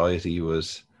Aubain Society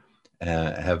was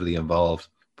heavily involved.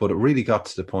 But it really got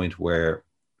to the point where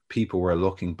people were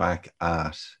looking back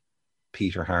at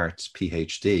Peter Hart's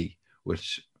PhD,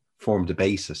 which formed the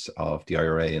basis of the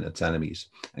IRA and its enemies,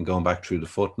 and going back through the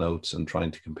footnotes and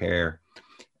trying to compare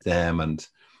them. And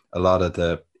a lot of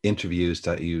the interviews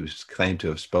that you claim to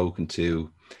have spoken to,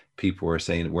 people were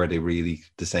saying, were they really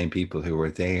the same people who were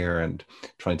there, and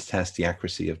trying to test the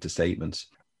accuracy of the statements.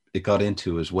 It got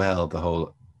into as well the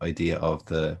whole idea of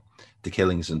the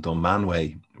killings in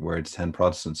Dunmanway, where the 10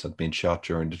 Protestants had been shot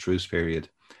during the truce period,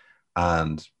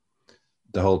 and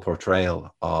the whole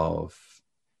portrayal of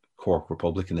Cork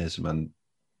republicanism and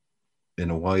in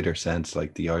a wider sense,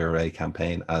 like the IRA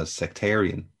campaign, as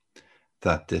sectarian,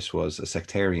 that this was a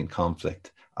sectarian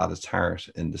conflict at its heart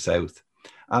in the South.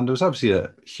 And there was obviously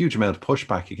a huge amount of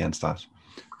pushback against that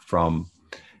from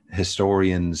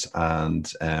historians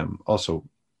and also,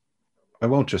 I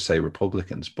won't just say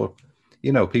Republicans, but,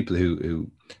 you know, people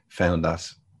who found that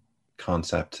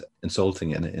concept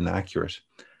insulting and inaccurate.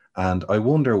 And I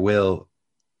wonder, will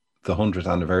the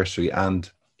 100th anniversary and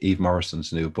Eve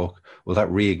Morrison's new book, will that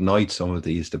reignite some of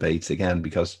these debates again?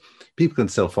 Because people can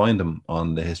still find them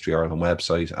on the History Ireland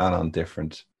website and on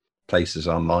different places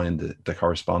online, the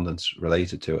correspondence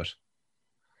related to it.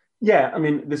 Yeah, I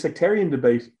mean, the sectarian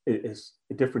debate is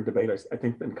a different debate, I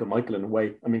think, than Kilmichael in a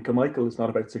way. I mean, Kilmichael is not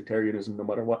about sectarianism, no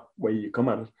matter what way you come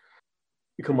at it.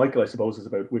 Kilmichael, I suppose, is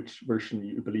about which version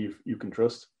you believe you can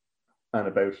trust, and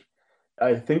about,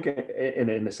 I think,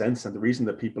 in a sense, and the reason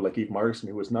that people like Eve Morrison,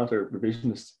 who was not a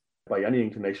revisionist by any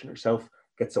inclination herself,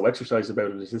 get so exercised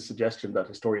about it, is this suggestion that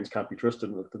historians can't be trusted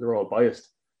and that they're all biased,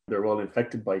 they're all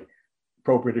infected by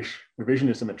pro-British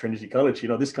revisionism at Trinity College, you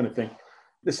know, this kind of thing.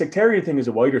 The sectarian thing is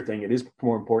a wider thing. It is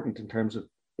more important in terms of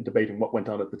debating what went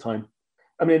on at the time.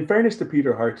 I mean, in fairness to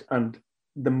Peter Hart, and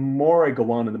the more I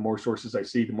go on and the more sources I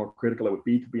see, the more critical I would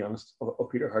be, to be honest, of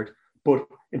Peter Hart. But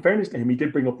in fairness to him, he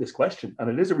did bring up this question,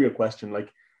 and it is a real question. Like,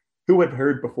 who had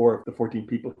heard before of the 14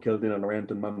 people killed in and around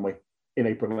Dunmanway in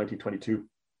April 1922,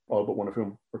 all but one of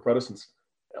whom were Protestants?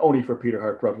 Only for Peter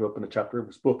Hart brought it up in a chapter of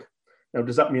his book. Now,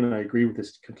 does that mean I agree with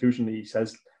this conclusion that he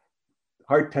says?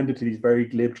 Hart tended to these very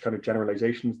glib kind of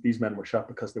generalizations. These men were shot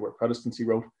because they were Protestants, he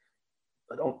wrote.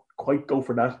 I don't quite go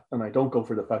for that, and I don't go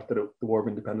for the fact that the War of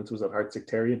Independence was at heart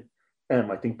sectarian.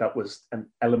 I think that was an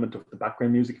element of the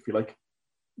background music, if you like,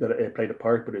 that it played a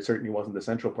part, but it certainly wasn't the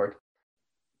central part.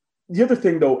 The other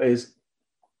thing, though, is,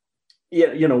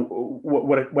 yeah, you know,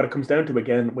 what it comes down to,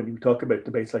 again, when you talk about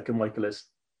debates like Kilmichael, is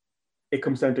it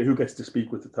comes down to who gets to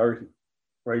speak with authority,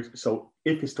 right? So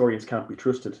if historians can't be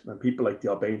trusted, and people like the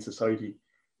Albanian Society,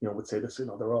 you know, would say this, you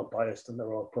know, they're all biased and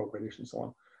they're all pro-British and so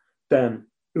on, then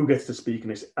who gets to speak?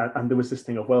 And there was this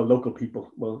thing of, well, local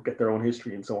people will get their own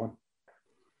history and so on.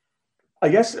 I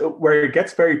guess where it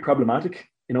gets very problematic,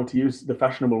 you know, to use the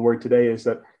fashionable word today, is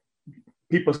that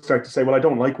people start to say, well, I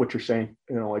don't like what you're saying.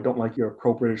 You know, I don't like your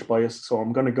pro-British bias, so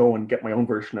I'm going to go and get my own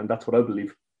version, and that's what I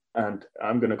believe. And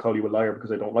I'm going to call you a liar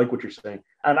because I don't like what you're saying.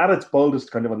 And at its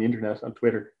boldest, kind of on the internet, on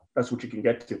Twitter, that's what you can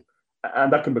get to.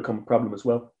 And that can become a problem as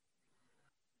well.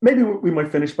 Maybe we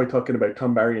might finish by talking about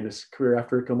Tom Barry and his career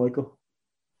after Kilmichael.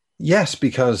 Yes,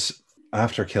 because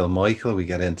after Kilmichael, we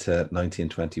get into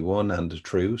 1921 and the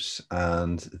truce,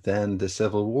 and then the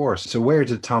Civil War. So where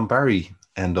did Tom Barry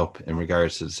end up in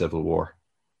regards to the Civil War?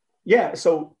 Yeah,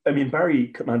 so, I mean, Barry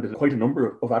commanded quite a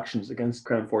number of actions against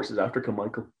Crown forces after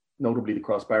Kilmichael, notably the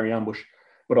Cross Barry ambush,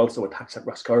 but also attacks at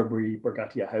Roscarbery,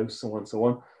 Borgatia House, so on and so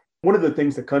on. One of the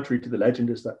things that, contrary to the legend,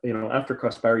 is that, you know, after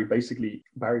Cross Barry, basically,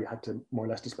 Barry had to more or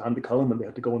less disband the column and they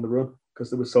had to go on the run because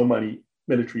there was so many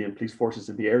military and police forces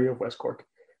in the area of West Cork.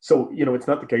 So, you know, it's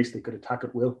not the case they could attack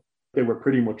at will. They were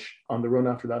pretty much on the run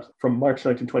after that, from March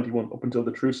 1921 up until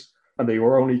the truce, and they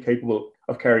were only capable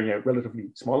of carrying out relatively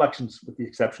small actions, with the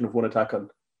exception of one attack on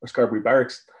Roscarbery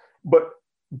Barracks. But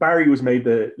Barry was made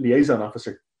the liaison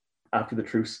officer after the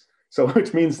truce. So,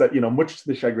 which means that, you know, much to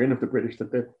the chagrin of the British,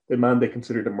 that the man they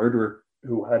considered a murderer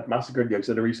who had massacred the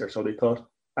auxiliaries, or so they thought,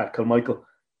 at Kilmichael,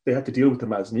 they had to deal with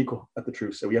him as an equal at the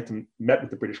truce. So he had to meet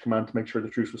with the British command to make sure the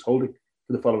truce was holding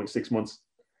for the following 6 months,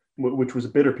 which was a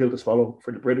bitter pill to swallow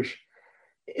for the British.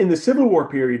 In the Civil War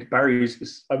period, Barry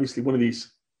is obviously one of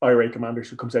these IRA commanders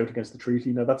who comes out against the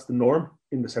treaty. Now, that's the norm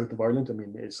in the south of Ireland. I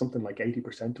mean, it's something like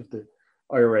 80% of the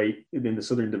IRA in the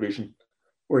Southern Division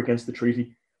were against the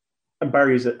treaty. And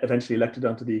Barry is eventually elected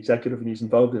onto the executive, and he's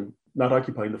involved in not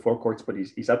occupying the Four Courts, but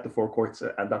he's at the Four Courts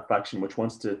and that faction which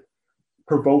wants to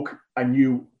provoke a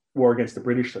new war against the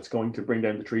British that's going to bring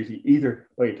down the treaty, either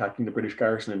by attacking the British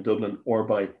garrison in Dublin or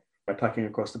by attacking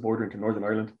across the border into Northern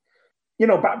Ireland. You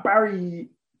know,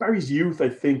 Barry's youth, I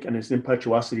think, and his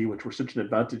impetuosity, which were such an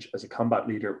advantage as a combat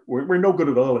leader, were no good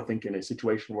at all, I think, in a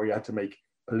situation where you had to make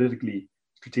politically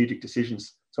strategic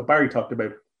decisions. So Barry talked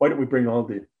about, why don't we bring all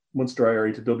the Munster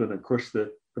IRA to Dublin and crush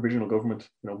the provisional government,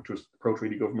 you know, which was the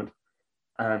pro-treaty government,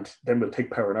 and then we'll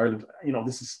take power in Ireland. You know,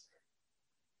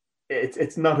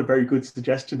 it's not a very good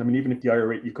suggestion. I mean, even if the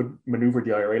IRA, you could maneuver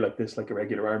the IRA like this, like a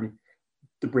regular army,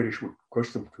 the British would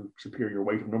crush them through superior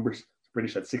weight of numbers. The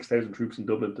British had 6,000 troops in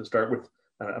Dublin to start with,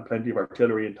 and plenty of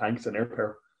artillery and tanks and air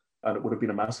power, and it would have been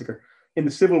a massacre. In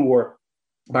the Civil War,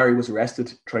 Barry was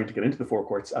arrested trying to get into the Four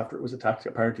Courts after it was attacked,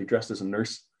 apparently dressed as a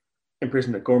nurse,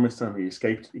 imprisoned at Gormanston. He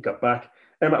escaped, he got back,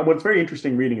 And what's very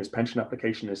interesting reading his pension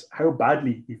application is how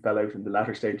badly he fell out in the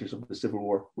latter stages of the Civil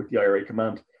War with the IRA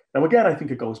command. Now, again, I think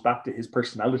it goes back to his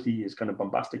personality, his kind of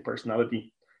bombastic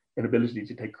personality, inability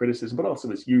to take criticism, but also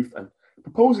his youth and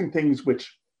proposing things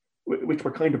which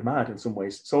were kind of mad in some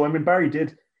ways. So, I mean, Barry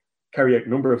did carry out a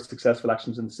number of successful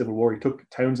actions in the Civil War. He took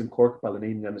towns in Cork,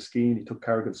 Ballineen and Enniskeane. He took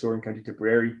Carrigan-Sur in County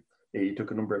Tipperary. He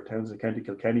took a number of towns in County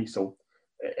Kilkenny. So,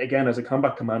 again, as a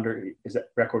combat commander, his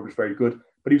record was very good.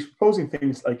 But he was proposing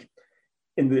things like,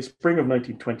 in the spring of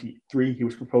 1923, he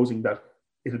was proposing that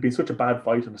it had been such a bad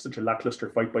fight and such a lackluster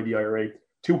fight by the IRA,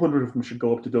 200 of them should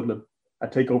go up to Dublin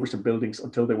and take over some buildings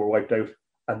until they were wiped out,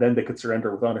 and then they could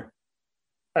surrender with honour.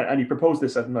 And he proposed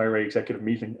this at an IRA executive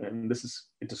meeting, and this is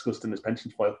discussed in his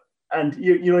pension file. And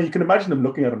you can imagine them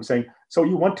looking at him saying, so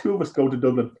you want 2 of us to go to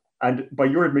Dublin, and by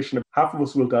your admission, half of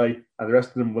us will die, and the rest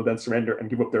of them will then surrender and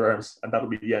give up their arms, and that'll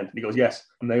be the end. And he goes, yes.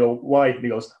 And they go, why? And he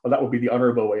goes, well, that would be the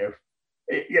honourable way out.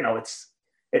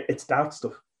 It's that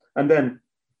stuff. And then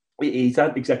he's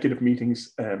at executive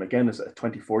meetings, again, as a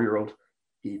 24-year-old.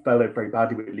 He fell out very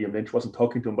badly with Liam Lynch, wasn't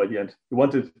talking to him by the end. He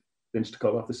wanted Lynch to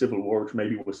call off the Civil War, which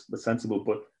maybe was sensible,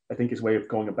 but I think his way of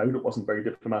going about it wasn't very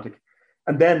diplomatic.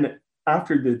 And then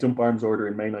after the dump arms order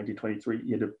in May 1923,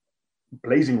 he had a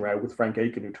blazing row with Frank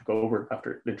Aiken, who took over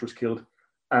after Lynch was killed.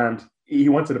 And he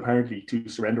wanted apparently to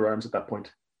surrender arms at that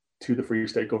point to the Free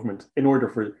State government in order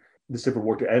for the Civil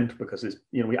War to end, because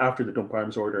after the dump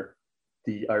arms order,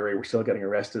 the IRA were still getting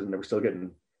arrested and they were still getting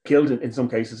killed in some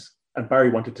cases. And Barry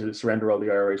wanted to surrender all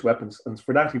the IRA's weapons. And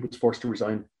for that, he was forced to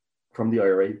resign from the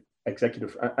IRA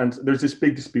executive. And there's this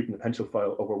big dispute in the pension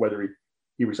file over whether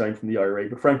he resigned from the IRA.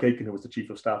 But Frank Aiken, who was the chief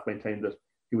of staff, maintained that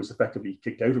he was effectively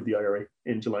kicked out of the IRA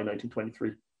in July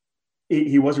 1923.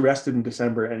 He was arrested in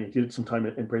December and he did some time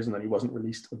in prison, and he wasn't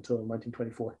released until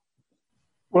 1924.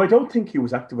 Well, I don't think he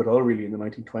was active at all really in the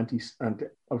 1920s. And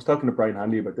I was talking to Brian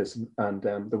Hanley about this, and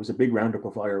there was a big roundup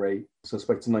of IRA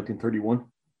suspects in 1931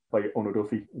 by Ono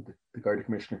Duffy, the Garda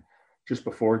Commissioner, just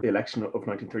before the election of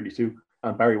 1932.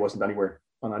 And Barry wasn't anywhere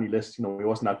on any list. He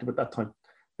wasn't active at that time.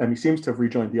 And he seems to have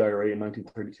rejoined the IRA in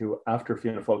 1932 after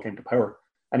Fianna Fáil came to power.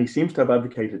 And he seems to have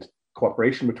advocated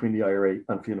cooperation between the IRA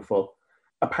and Fianna Fáil.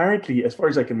 Apparently, as far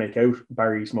as I can make out,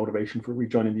 Barry's motivation for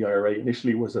rejoining the IRA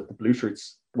initially was that the Blue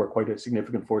Shirts were quite a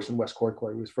significant force in West Cork,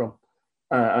 where he was from.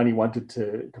 And he wanted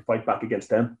to fight back against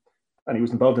them. And he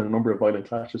was involved in a number of violent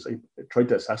clashes. He tried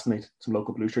to assassinate some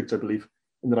local Blue Shirts, I believe,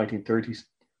 in the 1930s.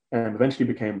 And eventually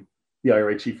became the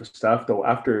IRA chief of staff, though,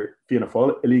 after Fianna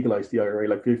Fáil illegalised the IRA.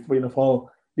 Like, Fianna Fáil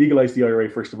legalised the IRA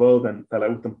first of all, then fell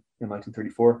out with them in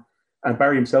 1934. And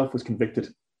Barry himself was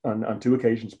convicted on 2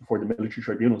 occasions before the military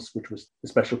tribunals, which was the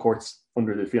special courts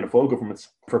under the Fianna Fáil governments,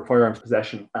 for firearms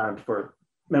possession and for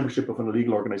membership of an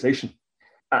illegal organisation.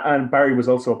 And Barry was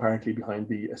also apparently behind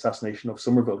the assassination of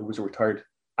Somerville, who was a retired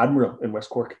admiral in West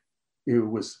Cork, who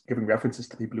was giving references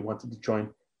to people who wanted to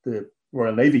join the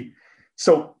Royal Navy.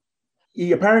 So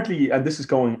he apparently, and this is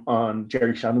going on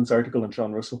Jerry Shannon's article and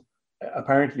Sean Russell,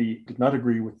 apparently did not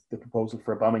agree with the proposal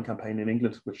for a bombing campaign in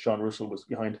England, which Sean Russell was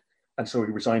behind. And so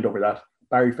he resigned over that.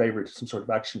 Barry favoured some sort of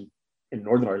action in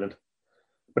Northern Ireland.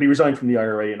 But he resigned from the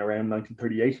IRA in around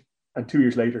 1938. And 2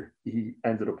 years later, he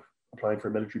ended up applying for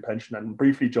a military pension and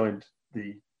briefly joined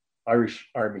the Irish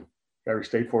Army, the Irish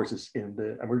State Forces, in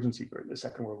the emergency during the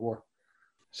Second World War.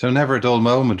 So never a dull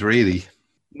moment, really.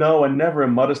 No, and never a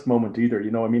modest moment either.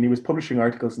 He was publishing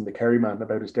articles in the Kerryman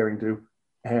about his daring do,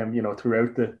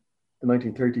 throughout the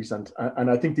 1930s. And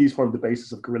I think these formed the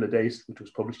basis of Guerrilla Days, which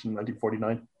was published in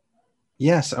 1949.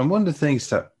 Yes, and one of the things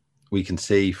that we can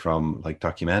see from like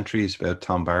documentaries about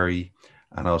Tom Barry,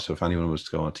 and also if anyone was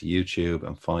to go onto YouTube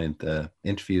and find the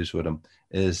interviews with him,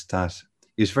 is that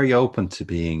he was very open to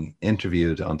being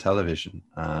interviewed on television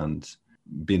and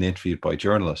being interviewed by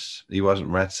journalists. He wasn't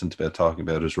reticent about talking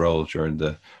about his role during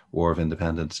the War of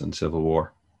Independence and Civil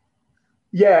War.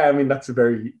 Yeah, I mean, that's a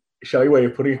very shy way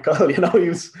of putting it, Carl.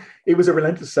 He was a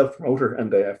relentless self-promoter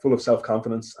and full of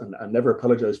self-confidence and never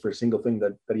apologized for a single thing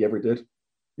that he ever did.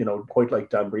 Quite like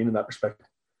Dan Breen in that respect.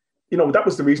 That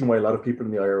was the reason why a lot of people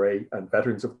in the IRA and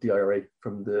veterans of the IRA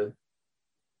from the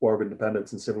War of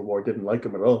Independence and Civil War didn't like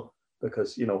him at all,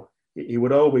 because, he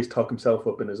would always talk himself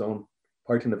up in his own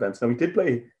part in events. Now, he did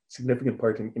play a significant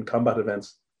part in combat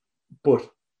events, but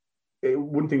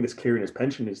one thing that's clear in his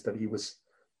pension is that he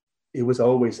was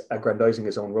always aggrandizing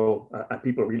his own role, and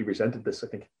people really resented this, I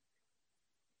think.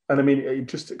 And I mean,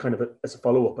 just kind of as a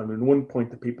follow-up, I mean, one point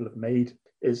that people have made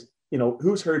is,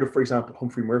 who's heard of, for example,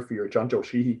 Humphrey Murphy or John Joe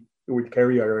Sheehy, who were the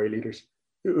Kerry IRA leaders,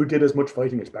 who did as much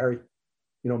fighting as Barry?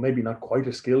 Maybe not quite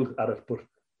as skilled at it, but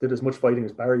did as much fighting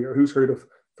as Barry. Or who's heard of,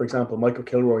 for example, Michael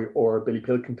Kilroy or Billy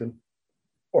Pilkington,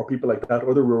 or people like that,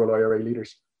 other rural IRA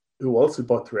leaders who also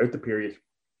fought throughout the period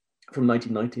from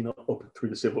 1919 up through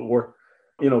the Civil War.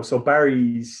 So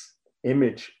Barry's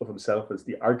image of himself as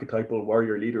the archetypal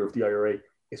warrior leader of the IRA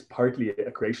is partly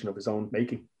a creation of his own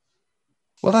making.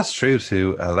 Well, that's true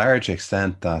to a large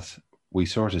extent, that we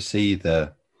sort of see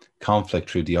the conflict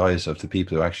through the eyes of the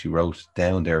people who actually wrote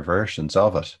down their versions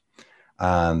of it.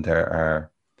 And there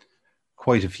are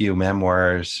quite a few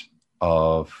memoirs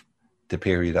of the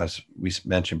period, as we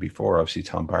mentioned before, obviously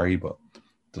Tom Barry, but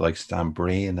the likes of Dan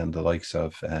Breen and the likes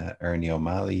of Ernie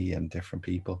O'Malley and different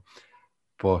people.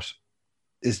 But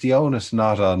is the onus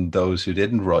not on those who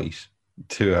didn't write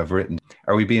to have written?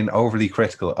 Are we being overly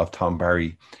critical of Tom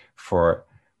Barry for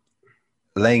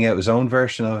laying out his own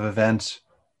version of events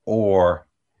or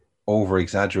over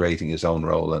exaggerating his own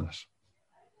role in it?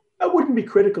 I wouldn't be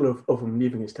critical of him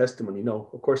leaving his testimony. No,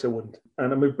 of course I wouldn't.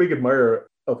 And I'm a big admirer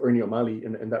of Ernie O'Malley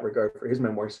in that regard for his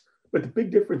memoirs. But the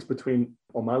big difference between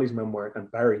O'Malley's memoir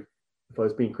and Barry, if I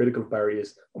was being critical of Barry,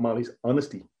 is O'Malley's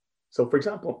honesty. So, for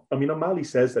example, O'Malley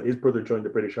says that his brother joined the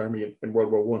British Army in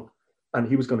World War One, and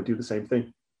he was going to do the same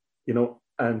thing,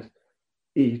 and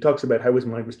he talks about how his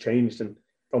mind was changed. And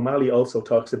O'Malley also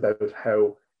talks about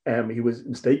how he was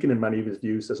mistaken in many of his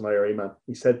views as an IRA man.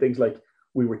 He said things like,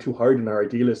 we were too hard in our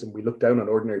idealism. We looked down on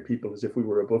ordinary people as if we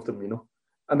were above them,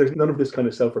 And there's none of this kind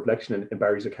of self-reflection in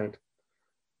Barry's account.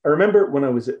 I remember when I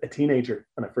was a teenager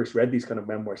and I first read these kind of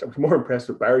memoirs, I was more impressed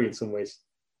with Barry in some ways,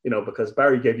 because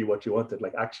Barry gave you what you wanted,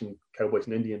 like action, cowboys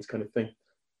and Indians kind of thing.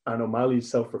 And O'Malley's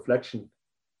self-reflection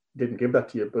didn't give that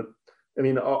to you. But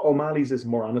O'Malley's is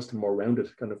more honest and more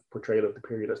rounded kind of portrayal of the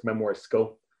period as memoirists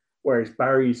go, whereas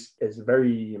Barry's is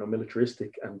very,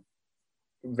 militaristic and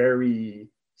very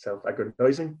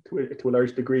self-aggrandizing to a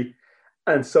large degree.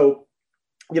 And so,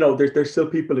 there's still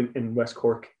people in West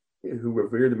Cork who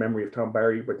revere the memory of Tom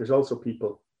Barry, but there's also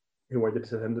people who are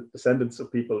the descendants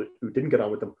of people who didn't get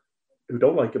on with him, who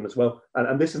don't like him as well.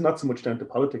 And this is not so much down to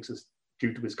politics as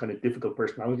due to his kind of difficult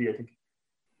personality, I think.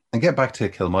 And get back to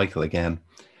Kilmichael again.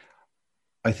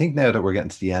 I think now that we're getting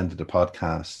to the end of the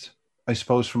podcast, I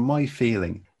suppose from my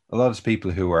feeling, a lot of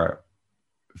people who are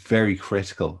very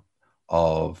critical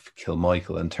of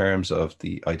Kilmichael in terms of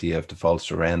the idea of default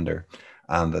surrender,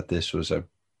 and that this was a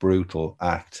brutal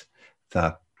act,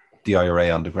 that the IRA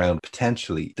on the ground,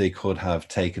 potentially they could have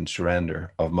taken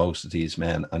surrender of most of these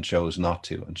men and chose not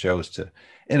to, and chose to,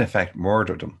 in effect,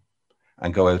 murder them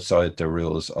and go outside the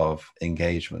rules of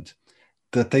engagement.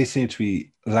 That they seem to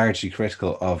be largely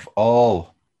critical of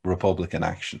all Republican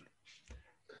action.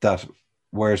 That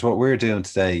whereas what we're doing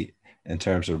today in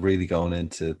terms of really going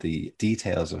into the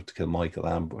details of the Kilmichael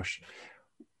ambush,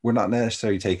 we're not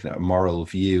necessarily taking a moral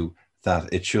view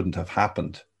that it shouldn't have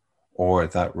happened or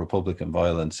that Republican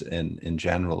violence in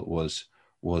general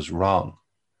was wrong.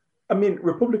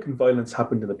 Republican violence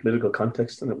happened in a political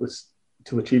context, and it was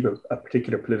to achieve a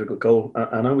particular political goal.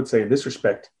 And I would say in this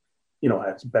respect,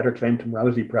 it's a better claim to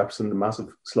morality perhaps than the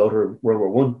massive slaughter of World War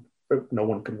One. No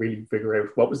one can really figure out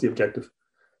what was the objective,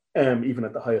 even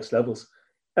at the highest levels.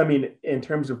 In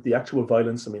terms of the actual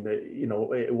violence,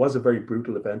 it was a very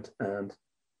brutal event, and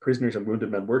prisoners and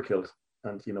wounded men were killed.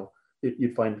 And,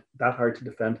 you'd find that hard to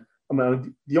defend.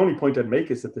 The only point I'd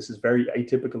make is that this is very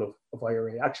atypical of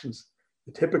IRA actions.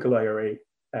 The typical IRA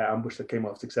ambush that came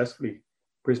off successfully,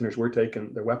 prisoners were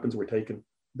taken, their weapons were taken,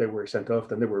 they were sent off,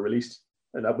 then they were released.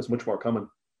 And that was much more common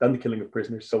than the killing of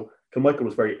prisoners. So Kilmichael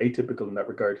was very atypical in that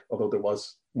regard, although there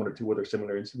was one or two other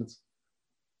similar incidents.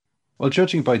 Well,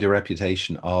 judging by the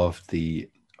reputation of the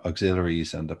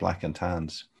auxiliaries and the Black and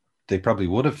Tans, they probably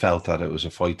would have felt that it was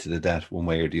a fight to the death one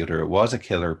way or the other. It was a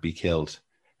killer be killed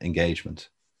engagement.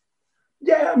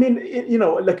 Yeah,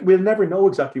 we'll never know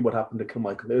exactly what happened to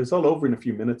Kilmichael. It was all over in a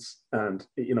few minutes, and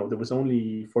there was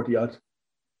only 40 odd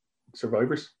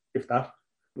survivors, if that.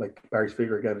 Like Barry's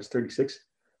figure again is 36,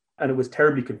 and it was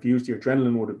terribly confused. The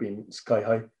adrenaline would have been sky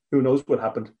high. Who knows what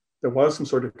happened? There was some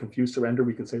sort of confused surrender,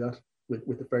 we can say that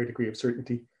with a very degree of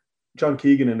certainty. John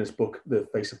Keegan, in his book The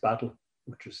Face of Battle,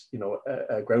 which is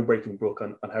a groundbreaking book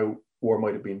on how war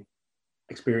might have been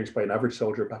experienced by an average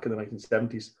soldier back in the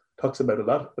 1970s, talks about a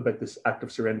lot about this act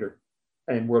of surrender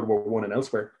in World War One and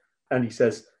elsewhere. And he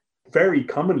says very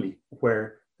commonly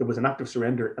where there was an act of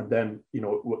surrender and then,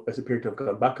 as appeared to have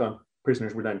gone back on,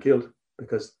 prisoners were then killed,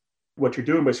 because what you're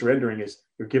doing by surrendering is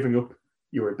you're giving up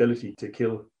your ability to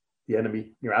kill the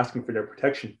enemy. You're asking for their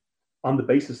protection on the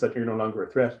basis that you're no longer a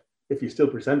threat. If you still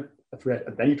present a threat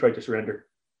and then you try to surrender,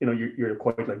 you're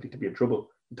quite likely to be in trouble.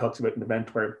 He talks about an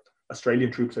event where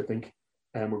Australian troops, I think,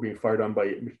 were being fired on by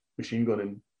a machine gun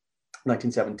in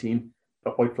 1917. A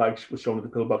white flag was shown in the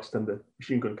pillbox, then the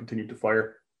machine gun continued to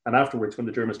fire. And afterwards, when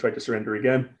the Germans tried to surrender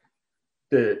again,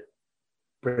 the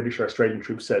British or Australian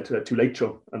troops said, too late,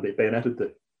 chum, and they bayoneted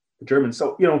the Germans.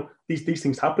 So, these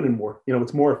things happen in war.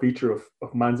 It's more a feature of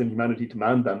man's inhumanity to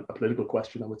man than a political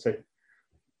question, I would say.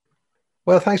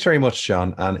 Well, thanks very much,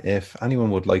 John. And if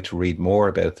anyone would like to read more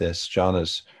about this, John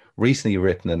has recently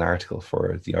written an article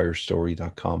for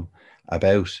theirishstory.com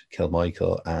about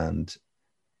Kilmichael and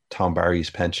Tom Barry's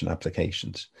pension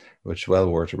applications, which is well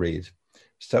worth a read.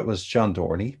 So that was John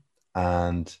Dorney.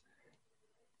 And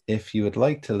if you would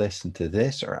like to listen to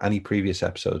this or any previous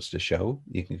episodes of the show,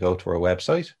 you can go to our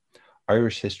website,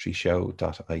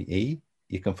 irishhistoryshow.ie.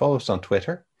 You can follow us on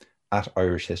Twitter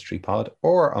 @IrishHistoryPod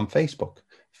or on Facebook,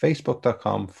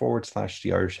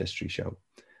 facebook.com/The Irish History Show.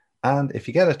 And if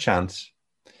you get a chance,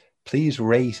 please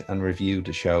rate and review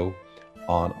the show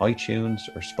on iTunes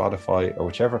or Spotify or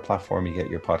whichever platform you get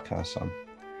your podcasts on.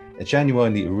 It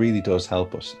genuinely really does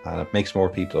help us, and it makes more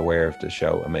people aware of the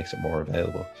show and makes it more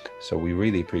available. So we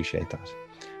really appreciate that.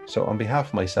 So on behalf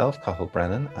of myself, Cathal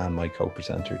Brennan, and my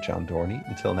co-presenter, John Dorney,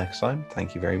 until next time,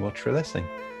 thank you very much for listening.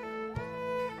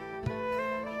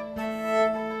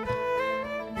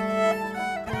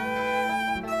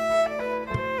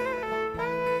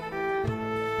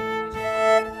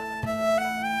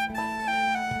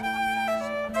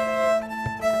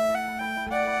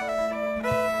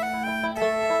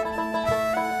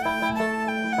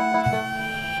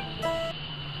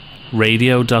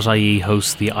 Radio.ie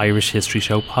hosts the Irish History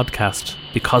Show podcast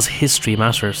because history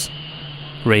matters.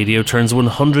 Radio turns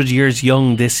 100 years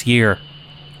young this year.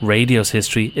 Radio's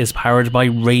history is powered by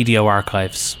radio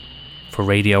archives. For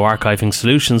radio archiving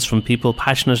solutions from people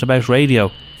passionate about radio,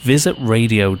 visit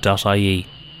radio.ie.